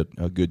it'll be a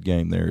good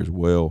game there as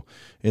well.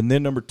 And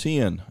then number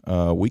 10,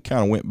 we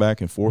kind of went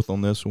back and forth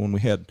on this one.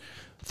 We had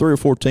 3 or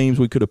 4 teams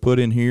we could have put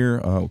in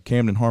here,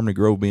 Camden Harmony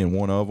Grove being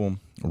one of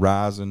them.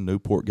 Rising,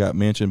 Newport got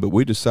mentioned, but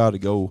we decided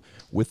to go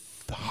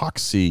with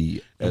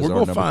Hoxie as we're our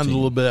going to number find 10. a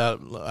little bit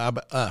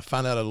out,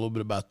 find out a little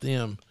bit about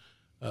them.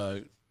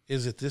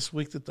 Is it this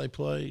week that they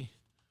play?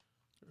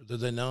 Or did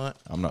they not?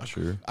 I'm not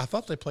sure. I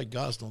thought they played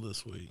Gosnell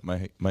this week.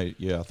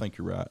 Yeah, I think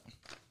you're right.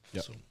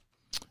 Yep. So,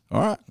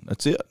 All right,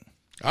 that's it.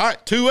 all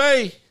right,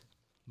 2A,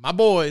 my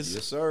boys.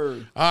 Yes,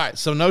 sir. All right,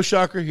 so no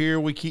shocker here.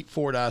 We keep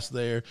Fordyce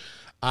there.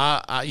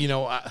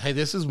 Hey,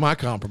 this is my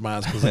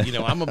compromise because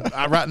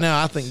right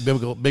now I think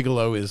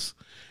Bigelow is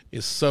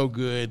so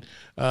good.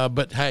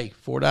 But hey,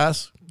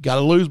 Fordyce got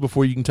to lose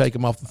before you can take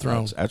him off the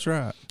throne. That's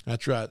right.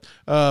 That's right.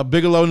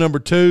 Bigelow number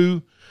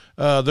 2.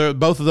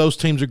 Both of those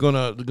teams are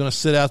gonna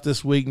sit out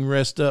this week and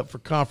rest up for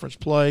conference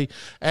play,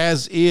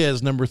 as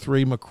is number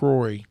 3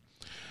 McCrory.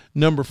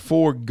 Number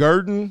 4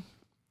 Gurdon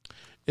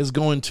is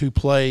going to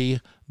play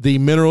the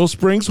Mineral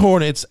Springs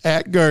Hornets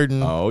at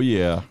Gurdon. Oh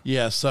yeah.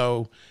 Yeah,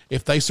 so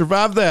if they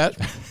survive that,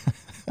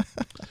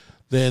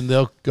 then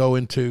they'll go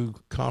into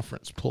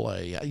conference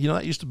play.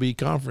 That used to be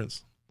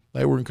conference.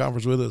 They were in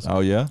conference with us. Oh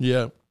yeah.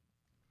 Yeah.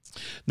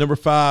 Number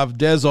 5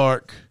 Des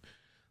Arc.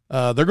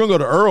 They're going to go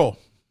to Earl.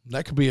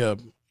 That could be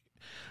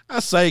I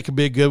say it could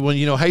be a good one.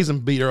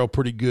 Hazen beat Earl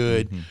pretty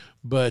good,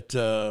 but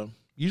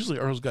usually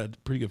Earl's got a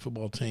pretty good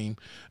football team.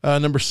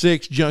 Number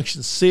 6,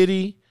 Junction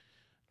City.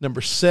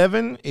 Number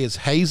 7 is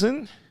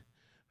Hazen,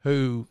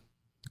 who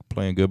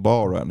playing good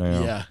ball right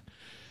now.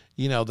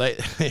 Yeah,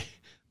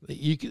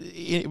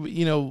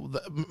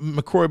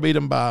 McCrory beat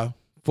them by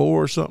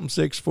 4 or something,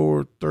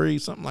 6-4, 3,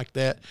 something like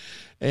that,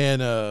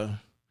 and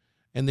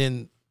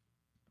then.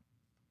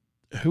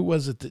 Who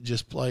was it that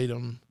just played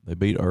them? They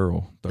beat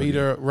Earl. 30. Beat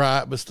Earl,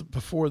 right. But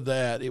before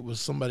that, it was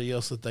somebody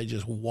else that they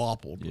just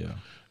whoppled. Yeah.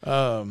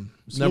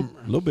 It's a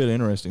little bit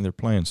interesting. They're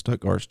playing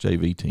Stuttgart's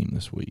JV team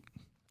this week.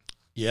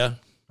 Yeah.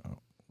 I don't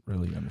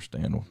really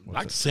understand. I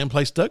like to see him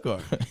play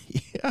Stuttgart.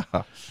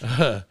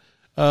 Yeah.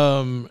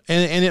 And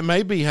it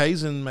may be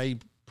Hazen may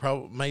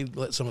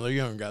let some of their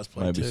younger guys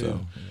play Maybe too. so.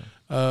 Yeah.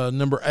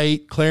 Number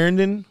 8,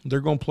 Clarendon.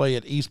 They're going to play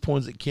at East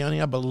Poinsett County.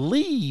 I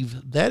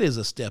believe that is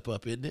a step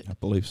up, isn't it? I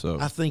believe so.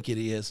 I think it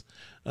is.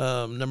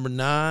 Number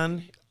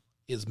 9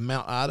 is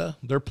Mount Ida.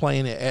 They're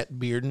playing it at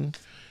Bearden.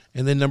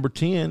 And then number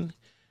 10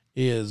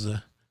 is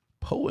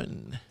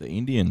Poen. The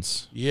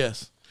Indians.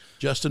 Yes.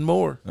 Justin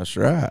Moore. That's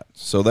right.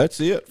 So that's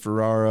it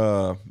for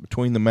our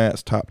Between the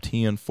Mats top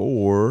 10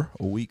 for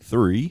week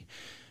 3.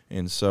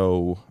 And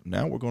so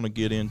now we're going to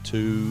get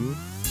into...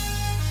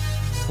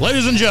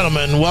 Ladies and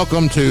gentlemen,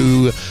 welcome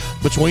to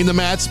Between the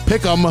Mats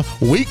Pick'em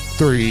Week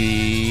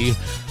 3.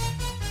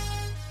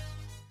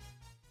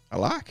 I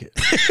like it.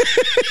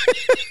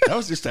 That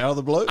was just out of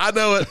the blue. I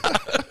know it.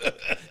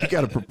 You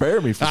got to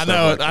prepare me for I stuff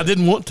know like it. that. I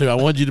didn't want to. I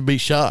wanted you to be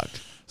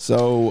shocked.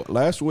 So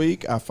last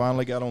week, I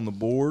finally got on the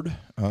board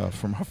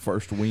for my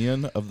first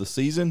win of the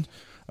season.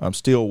 I'm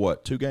still,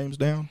 2 games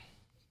down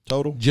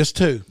total? Just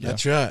 2. Yeah.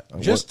 That's right.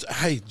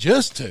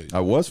 Just 2.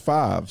 I was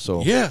 5,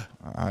 so yeah.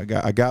 I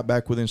got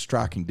back within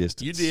striking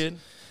distance. You did.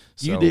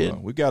 So, you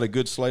did. We've got a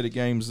good slate of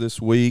games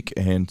this week,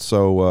 and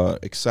so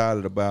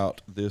excited about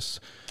this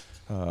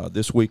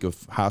week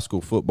of high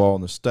school football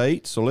in the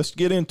state. So let's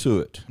get into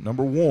it.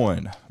 Number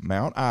 1,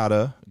 Mount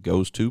Ida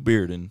goes to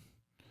Bearden.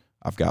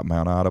 I've got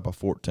Mount Ida by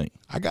 14.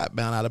 I got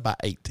Mount Ida by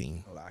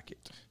 18. I like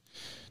it.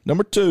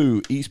 Number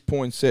 2, East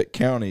Poinsett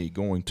County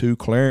going to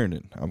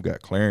Clarendon. I've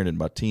got Clarendon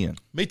by 10.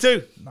 Me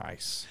too.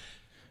 Nice.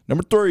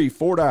 Number 3,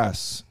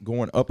 Fordyce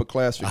going up a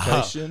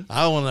classification.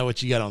 I don't want to know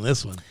what you got on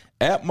this one.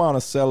 At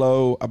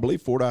Monticello, I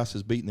believe Fordyce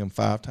has beaten them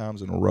 5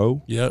 times in a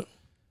row. Yep.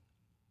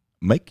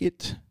 Make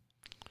it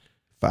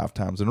 5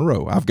 times in a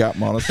row. I've got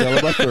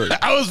Monticello by 3.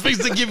 I was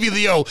fixing to give you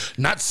the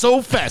not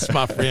so fast,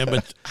 my friend,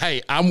 but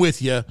hey, I'm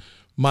with you.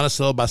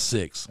 Monticello by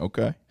 6.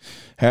 Okay.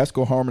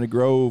 Haskell Harmony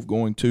Grove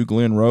going to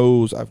Glen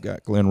Rose. I've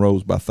got Glen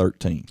Rose by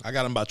 13. I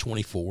got them by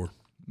 24.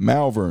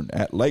 Malvern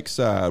at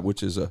Lakeside,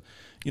 which is a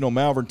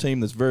Malvern team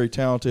that's very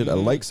talented, a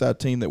Lakeside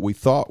team that we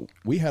thought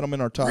we had them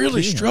in our top 10.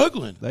 Really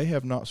struggling. They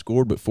have not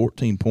scored but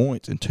 14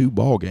 points in 2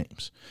 ball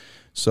games.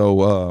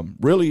 So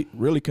really,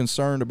 really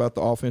concerned about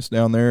the offense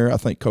down there. I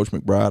think Coach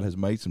McBride has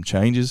made some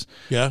changes.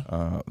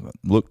 Yeah.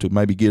 Look to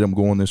maybe get them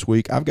going this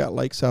week. I've got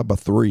Lakeside by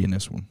 3 in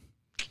this one.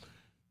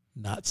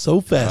 Not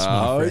so fast,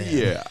 my friend.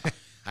 Yeah.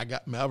 I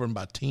got Malvern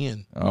by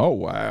 10. Oh,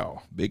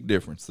 wow. Big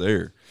difference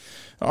there.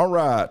 All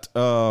right.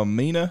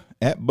 Mena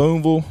at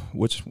Boonville,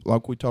 which,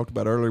 like we talked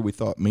about earlier, we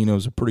thought Mena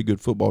was a pretty good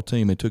football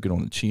team. They took it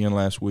on the chin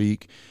last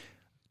week.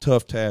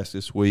 Tough task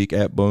this week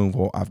at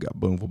Boonville. I've got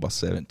Boonville by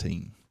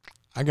 17.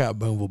 I got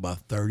Boonville by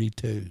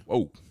 32.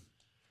 Whoa.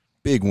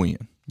 Big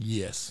win.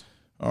 Yes.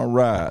 All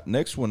right.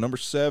 Next one, number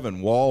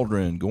 7,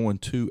 Waldron going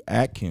to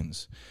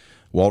Atkins.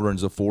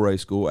 Waldron's a 4A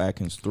school,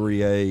 Atkins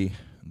 3A.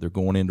 They're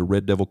going into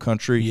Red Devil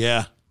country.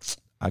 Yeah.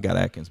 I got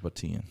Atkins by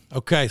 10.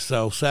 Okay,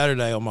 so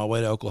Saturday on my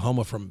way to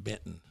Oklahoma from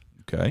Benton,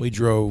 Okay. we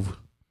drove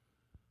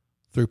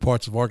through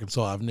parts of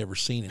Arkansas I've never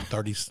seen in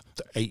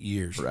 38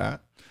 years. Right.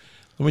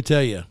 Let me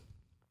tell you,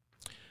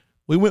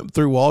 we went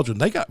through Waldron.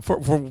 They got, for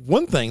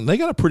one thing, they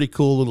got a pretty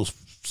cool little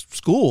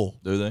school.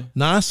 Do they?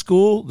 Nice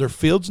school. Their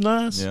field's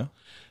nice. Yeah.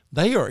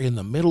 They are in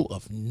the middle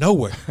of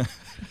nowhere.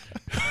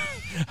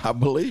 I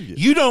believe you.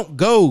 You don't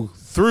go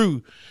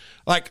through,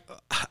 like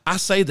I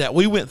say that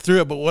we went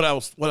through it, but what I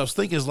was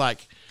thinking is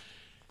like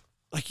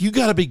you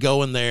got to be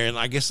going there, and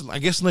I guess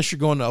unless you're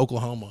going to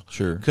Oklahoma,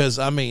 Sure. because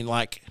I mean,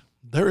 like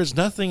there is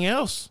nothing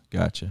else.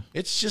 Gotcha.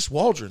 It's just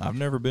Waldron. I've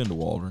never been to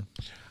Waldron.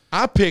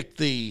 I picked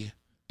the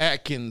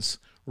Atkins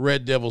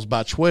Red Devils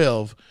by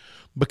 12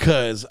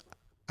 because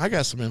I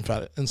got some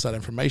inside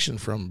information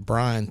from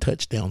Brian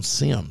Touchdown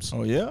Sims.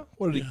 Oh yeah.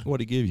 What did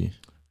he give you?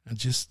 I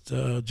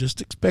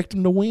just expect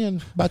them to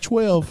win by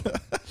 12.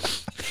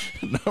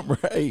 Number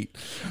 8,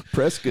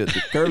 Prescott,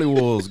 the Curly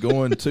Wolves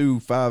going to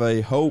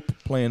 5A Hope,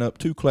 playing up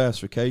 2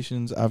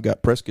 classifications. I've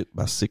got Prescott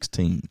by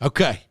 16.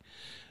 Okay.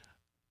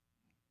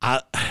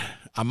 I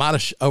might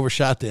have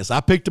overshot this. I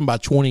picked them by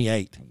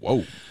 28.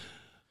 Whoa.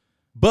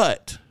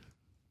 But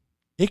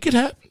it could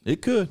happen.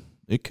 It could.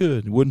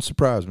 It wouldn't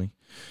surprise me.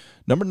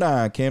 Number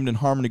 9, Camden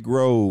Harmony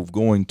Grove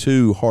going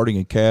to Harding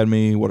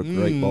Academy. What a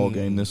great ball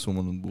game this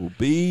one will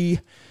be.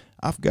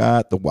 I've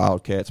got the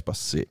Wildcats by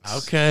 6.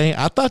 Okay.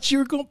 I thought you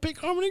were going to pick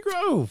Harmony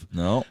Grove.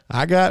 No.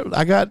 I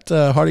got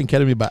Harding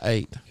Academy by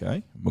 8.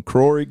 Okay.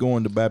 McCrory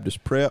going to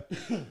Baptist Prep.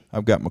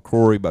 I've got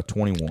McCrory by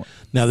 21.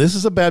 Now, this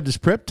is a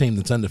Baptist Prep team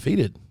that's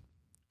undefeated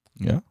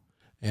Yeah.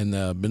 and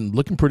been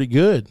looking pretty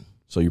good.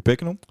 So you're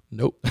picking them?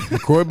 Nope.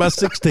 McCrory by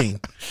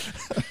 16.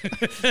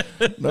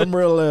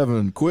 Number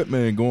 11,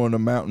 Quitman going to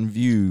Mountain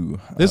View.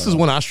 This is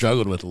one I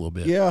struggled with a little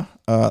bit. Yeah.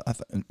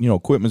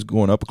 Quitman's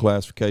going up a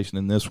classification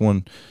in this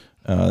one.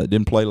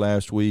 Didn't play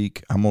last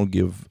week. I'm going to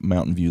give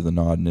Mountain View the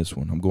nod in this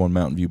one. I'm going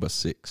Mountain View by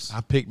 6.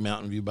 I picked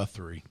Mountain View by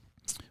 3.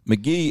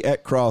 McGee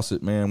at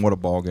Crossett, man, what a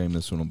ball game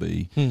this one will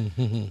be.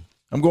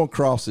 I'm going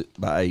Crossett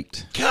by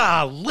 8.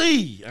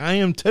 Golly, I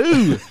am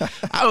too.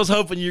 I was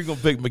hoping you were going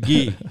to pick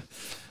McGee.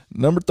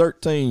 Number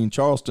 13,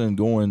 Charleston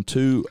going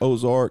to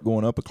Ozark,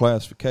 going up a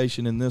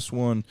classification in this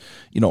one.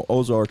 You know,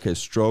 Ozark has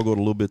struggled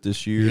a little bit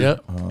this year.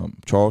 Yep.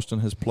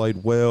 Charleston has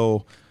played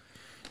well.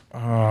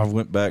 I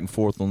went back and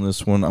forth on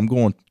this one. I'm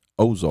going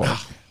Ozark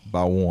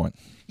by 1.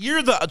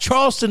 You're the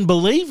Charleston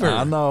believer.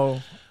 I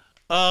know.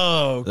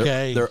 Oh,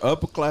 okay. They're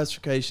up a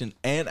classification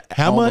and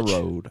How on much?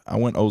 the road. I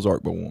went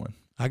Ozark by 1.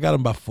 I got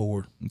them by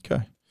 4.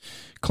 Okay.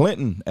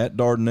 Clinton at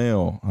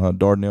Dardanelle.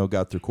 Dardanelle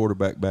got their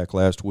quarterback back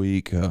last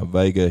week.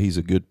 Vega, he's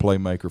a good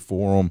playmaker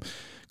for them.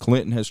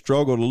 Clinton has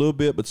struggled a little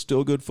bit, but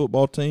still a good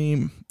football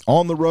team.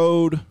 On the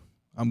road,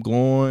 I'm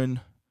going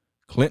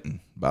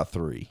Clinton by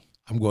 3.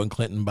 I'm going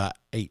Clinton by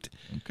 8.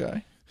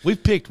 Okay.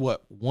 We've picked,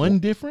 what, one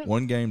different?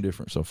 One game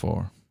different so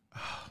far.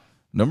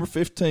 Number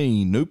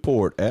 15,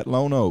 Newport at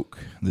Lone Oak.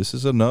 This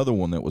is another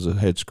one that was a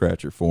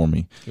head-scratcher for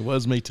me. It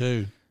was me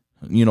too.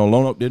 You know,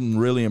 Lone Oak didn't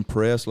really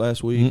impress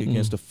last week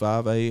against a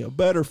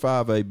better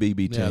 5A BB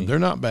team. Yeah, they're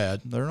not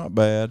bad. They're not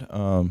bad.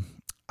 I'm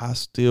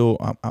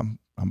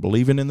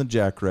believing in the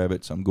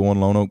Jackrabbits. I'm going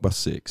Lone Oak by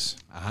 6.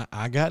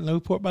 I got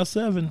Newport by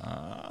 7.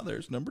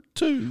 There's number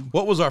 2.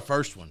 What was our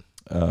first one?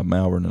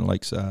 Malvern and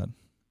Lakeside.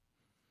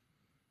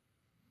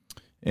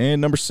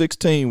 And number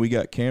 16, we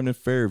got Camden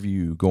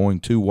Fairview going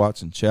to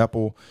Watson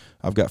Chapel.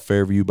 I've got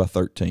Fairview by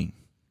 13.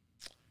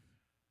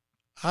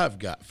 I've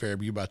got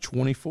Fairview by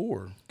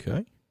 24.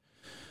 Okay.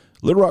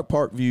 Little Rock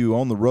Parkview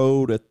on the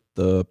road at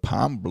the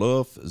Pine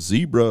Bluff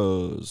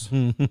Zebras.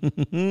 I'm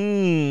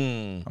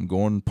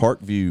going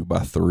Parkview by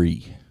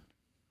 3.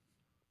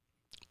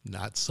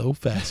 Not so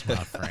fast, my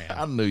friend.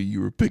 I knew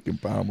you were picking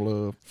Pine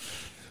Bluff.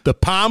 The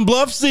Pine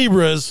Bluff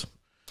Zebras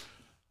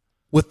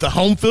with the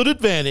home field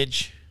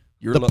advantage,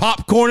 the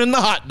popcorn and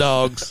the hot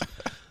dogs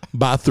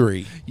by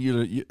 3.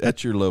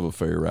 That's your love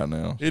affair right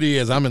now. It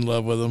is. I'm in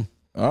love with them.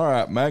 All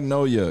right,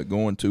 Magnolia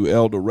going to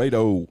El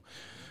Dorado.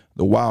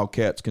 The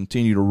Wildcats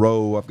continue to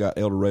roll. I've got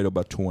El Dorado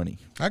by 20.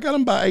 I got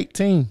them by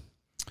 18.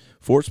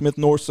 Fort Smith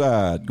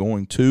Northside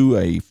going to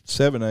a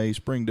 7A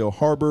Springdale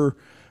Harbor.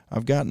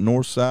 I've got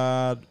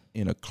Northside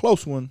in a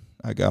close one.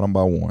 I got them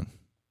by 1.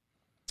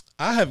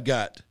 I have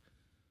got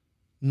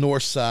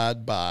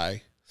Northside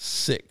by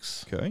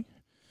 6. Okay.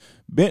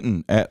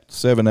 Benton at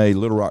 7A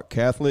Little Rock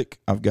Catholic.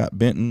 I've got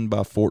Benton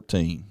by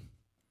 14.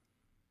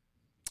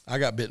 I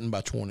got Benton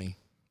by 20.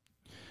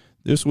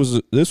 This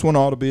one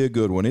ought to be a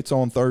good one. It's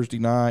on Thursday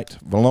night.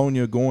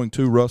 Valonia going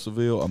to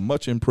Russellville, a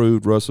much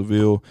improved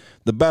Russellville.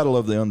 The battle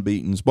of the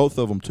unbeatens, both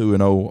of them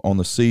 2-0 on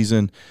the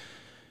season.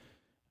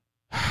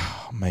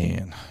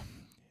 Man,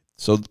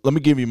 so let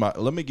me give you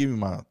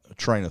my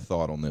train of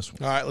thought on this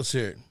one. All right, let's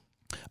hear it.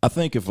 I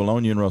think if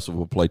Valonia and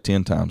Russellville play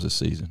 10 times this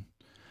season,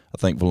 I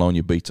think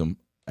Valonia beats them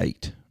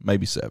 8,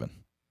 maybe 7.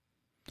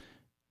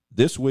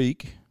 This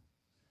week,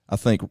 I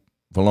think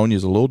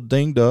Valonia's a little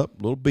dinged up,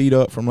 a little beat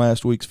up from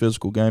last week's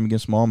physical game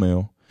against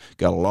Maumelle.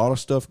 Got a lot of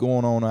stuff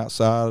going on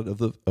outside of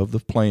the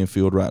playing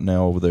field right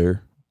now over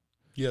there.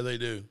 Yeah, they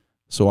do.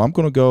 So I'm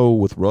going to go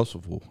with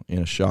Russellville in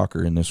a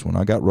shocker in this one.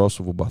 I got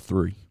Russellville by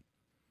 3.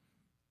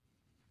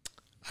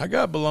 I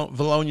got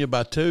Valonia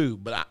by 2,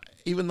 but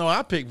even though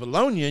I pick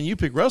Valonia and you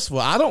pick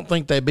Russellville, I don't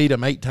think they beat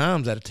them 8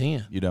 times out of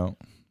 10. You don't?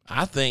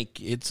 I think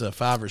it's a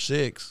 5 or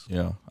 6.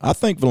 Yeah. I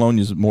think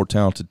Valonia's a more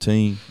talented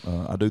team.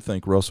 I do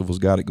think Russellville's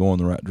got it going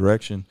the right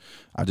direction.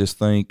 I just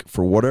think,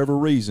 for whatever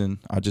reason,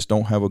 I just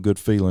don't have a good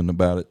feeling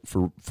about it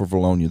for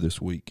Valonia this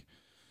week.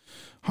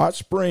 Hot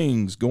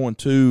Springs going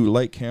to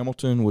Lake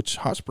Hamilton, which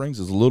Hot Springs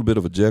is a little bit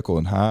of a Jekyll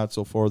and Hyde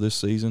so far this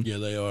season. Yeah,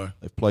 they are.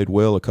 They've played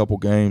well a couple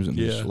games and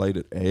just laid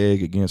an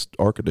egg against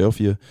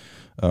Arkadelphia.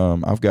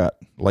 I've got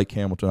Lake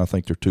Hamilton. I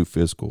think they're too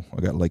physical. I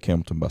got Lake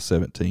Hamilton by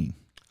 17.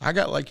 I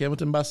got Lake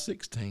Hamilton by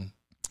 16.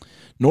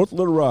 North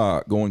Little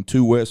Rock going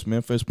to West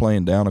Memphis,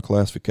 playing down a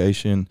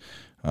classification.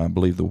 I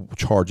believe the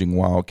Charging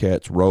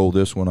Wildcats roll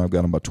this one. I've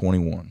got them by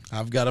 21.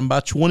 I've got them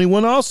by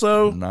 21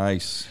 also.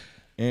 Nice.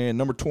 And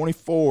number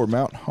 24,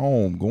 Mountain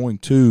Home, going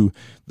to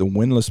the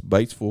winless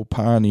Batesville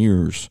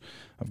Pioneers.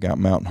 I've got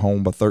Mountain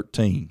Home by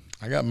 13.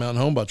 I got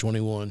Mountain Home by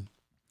 21.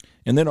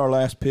 And then our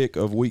last pick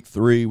of week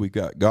 3, we've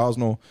got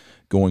Gosnell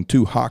going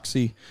to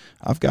Hoxie.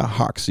 I've got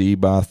Hoxie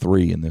by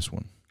 3 in this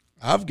one.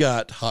 I've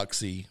got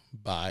Hoxie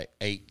by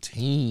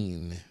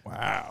 18.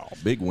 Wow,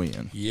 big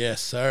win. Yes,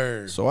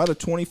 sir. So out of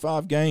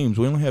 25 games,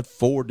 we only had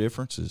 4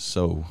 differences.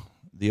 So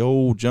the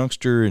old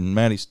Junkster and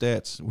Matty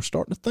Stats, we're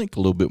starting to think a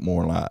little bit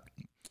more alike.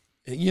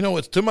 You know,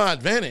 it's to my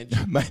advantage.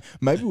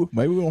 Maybe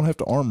we won't have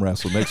to arm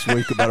wrestle next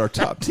week about our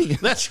top 10.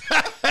 That's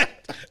right.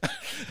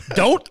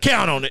 Don't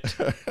count on it.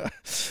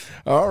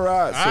 All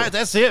right. All right,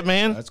 that's it,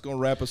 man. That's going to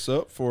wrap us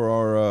up for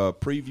our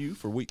preview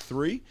for week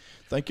 3.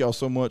 Thank y'all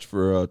so much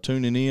for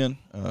tuning in.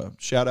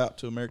 Shout out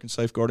to American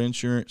Safeguard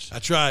Insurance.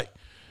 That's right.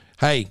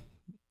 Hey,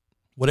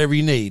 whatever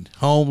you need,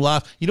 home,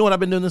 life. You know what I've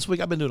been doing this week?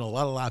 I've been doing a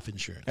lot of life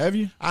insurance. Have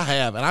you? I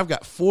have, and I've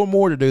got 4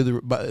 more to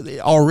do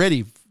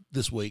already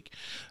this week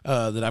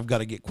that I've got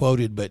to get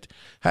quoted. But,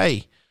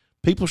 hey,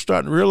 people are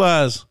starting to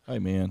realize. Hey,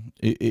 man,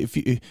 if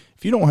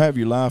you don't have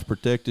your life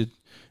protected,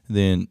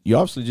 then you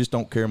obviously just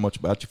don't care much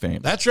about your family.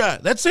 That's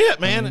right. That's it,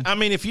 man. Mm-hmm. I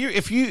mean, if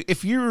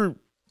you're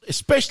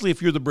especially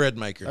if you're the bread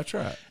maker. That's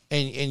right.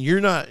 And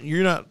you're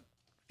not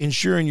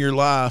insuring your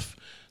life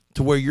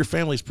to where your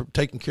family's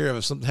taken care of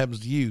if something happens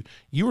to you,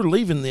 you are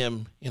leaving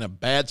them in a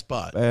bad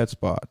spot. Bad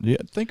spot. Yeah,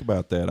 think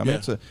about that. I mean,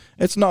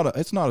 it's not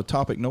a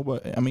topic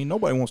nobody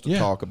wants to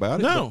talk about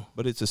it. No.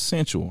 But it's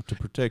essential to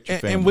protect your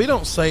family. And we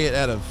don't say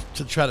it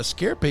to try to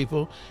scare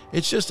people.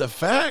 It's just a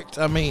fact.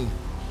 I mean,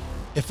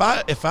 if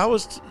I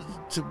was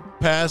to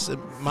pass,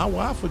 my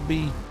wife would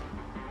be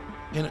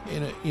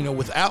in a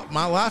without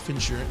my life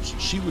insurance,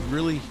 she would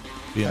really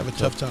have a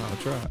tough time.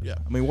 That's right. Yeah.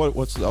 I mean,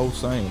 what's the old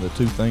saying? The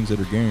 2 things that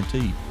are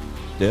guaranteed: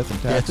 death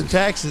and taxes. Death and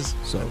taxes.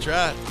 So that's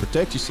right.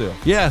 Protect yourself.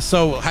 Yeah.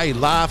 So hey,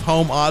 life,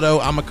 home, auto.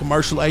 I'm a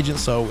commercial agent.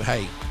 So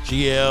hey,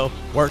 GL,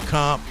 work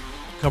comp,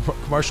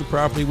 commercial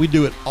property. We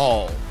do it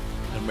all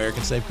at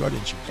American Safeguard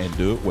Insurance. And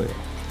do it well.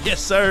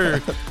 Yes, sir.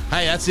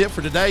 Hey, that's it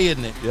for today,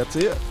 isn't it? That's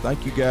it.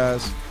 Thank you,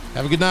 guys.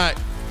 Have a good night.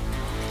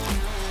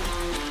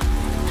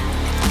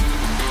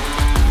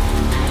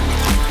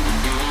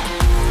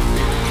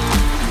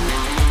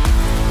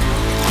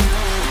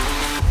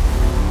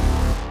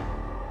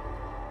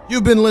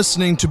 You've been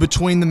listening to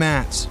Between the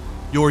Mats,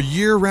 your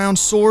year-round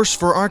source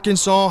for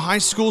Arkansas high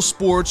school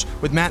sports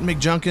with Matt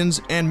McJunkins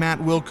and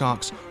Matt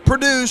Wilcox.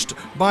 Produced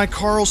by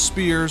Carl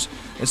Spears,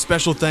 and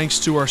special thanks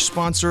to our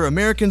sponsor,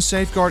 American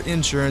Safeguard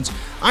Insurance.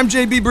 I'm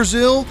JB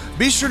Brazil.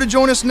 Be sure to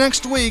join us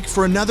next week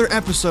for another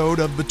episode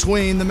of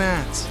Between the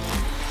Mats.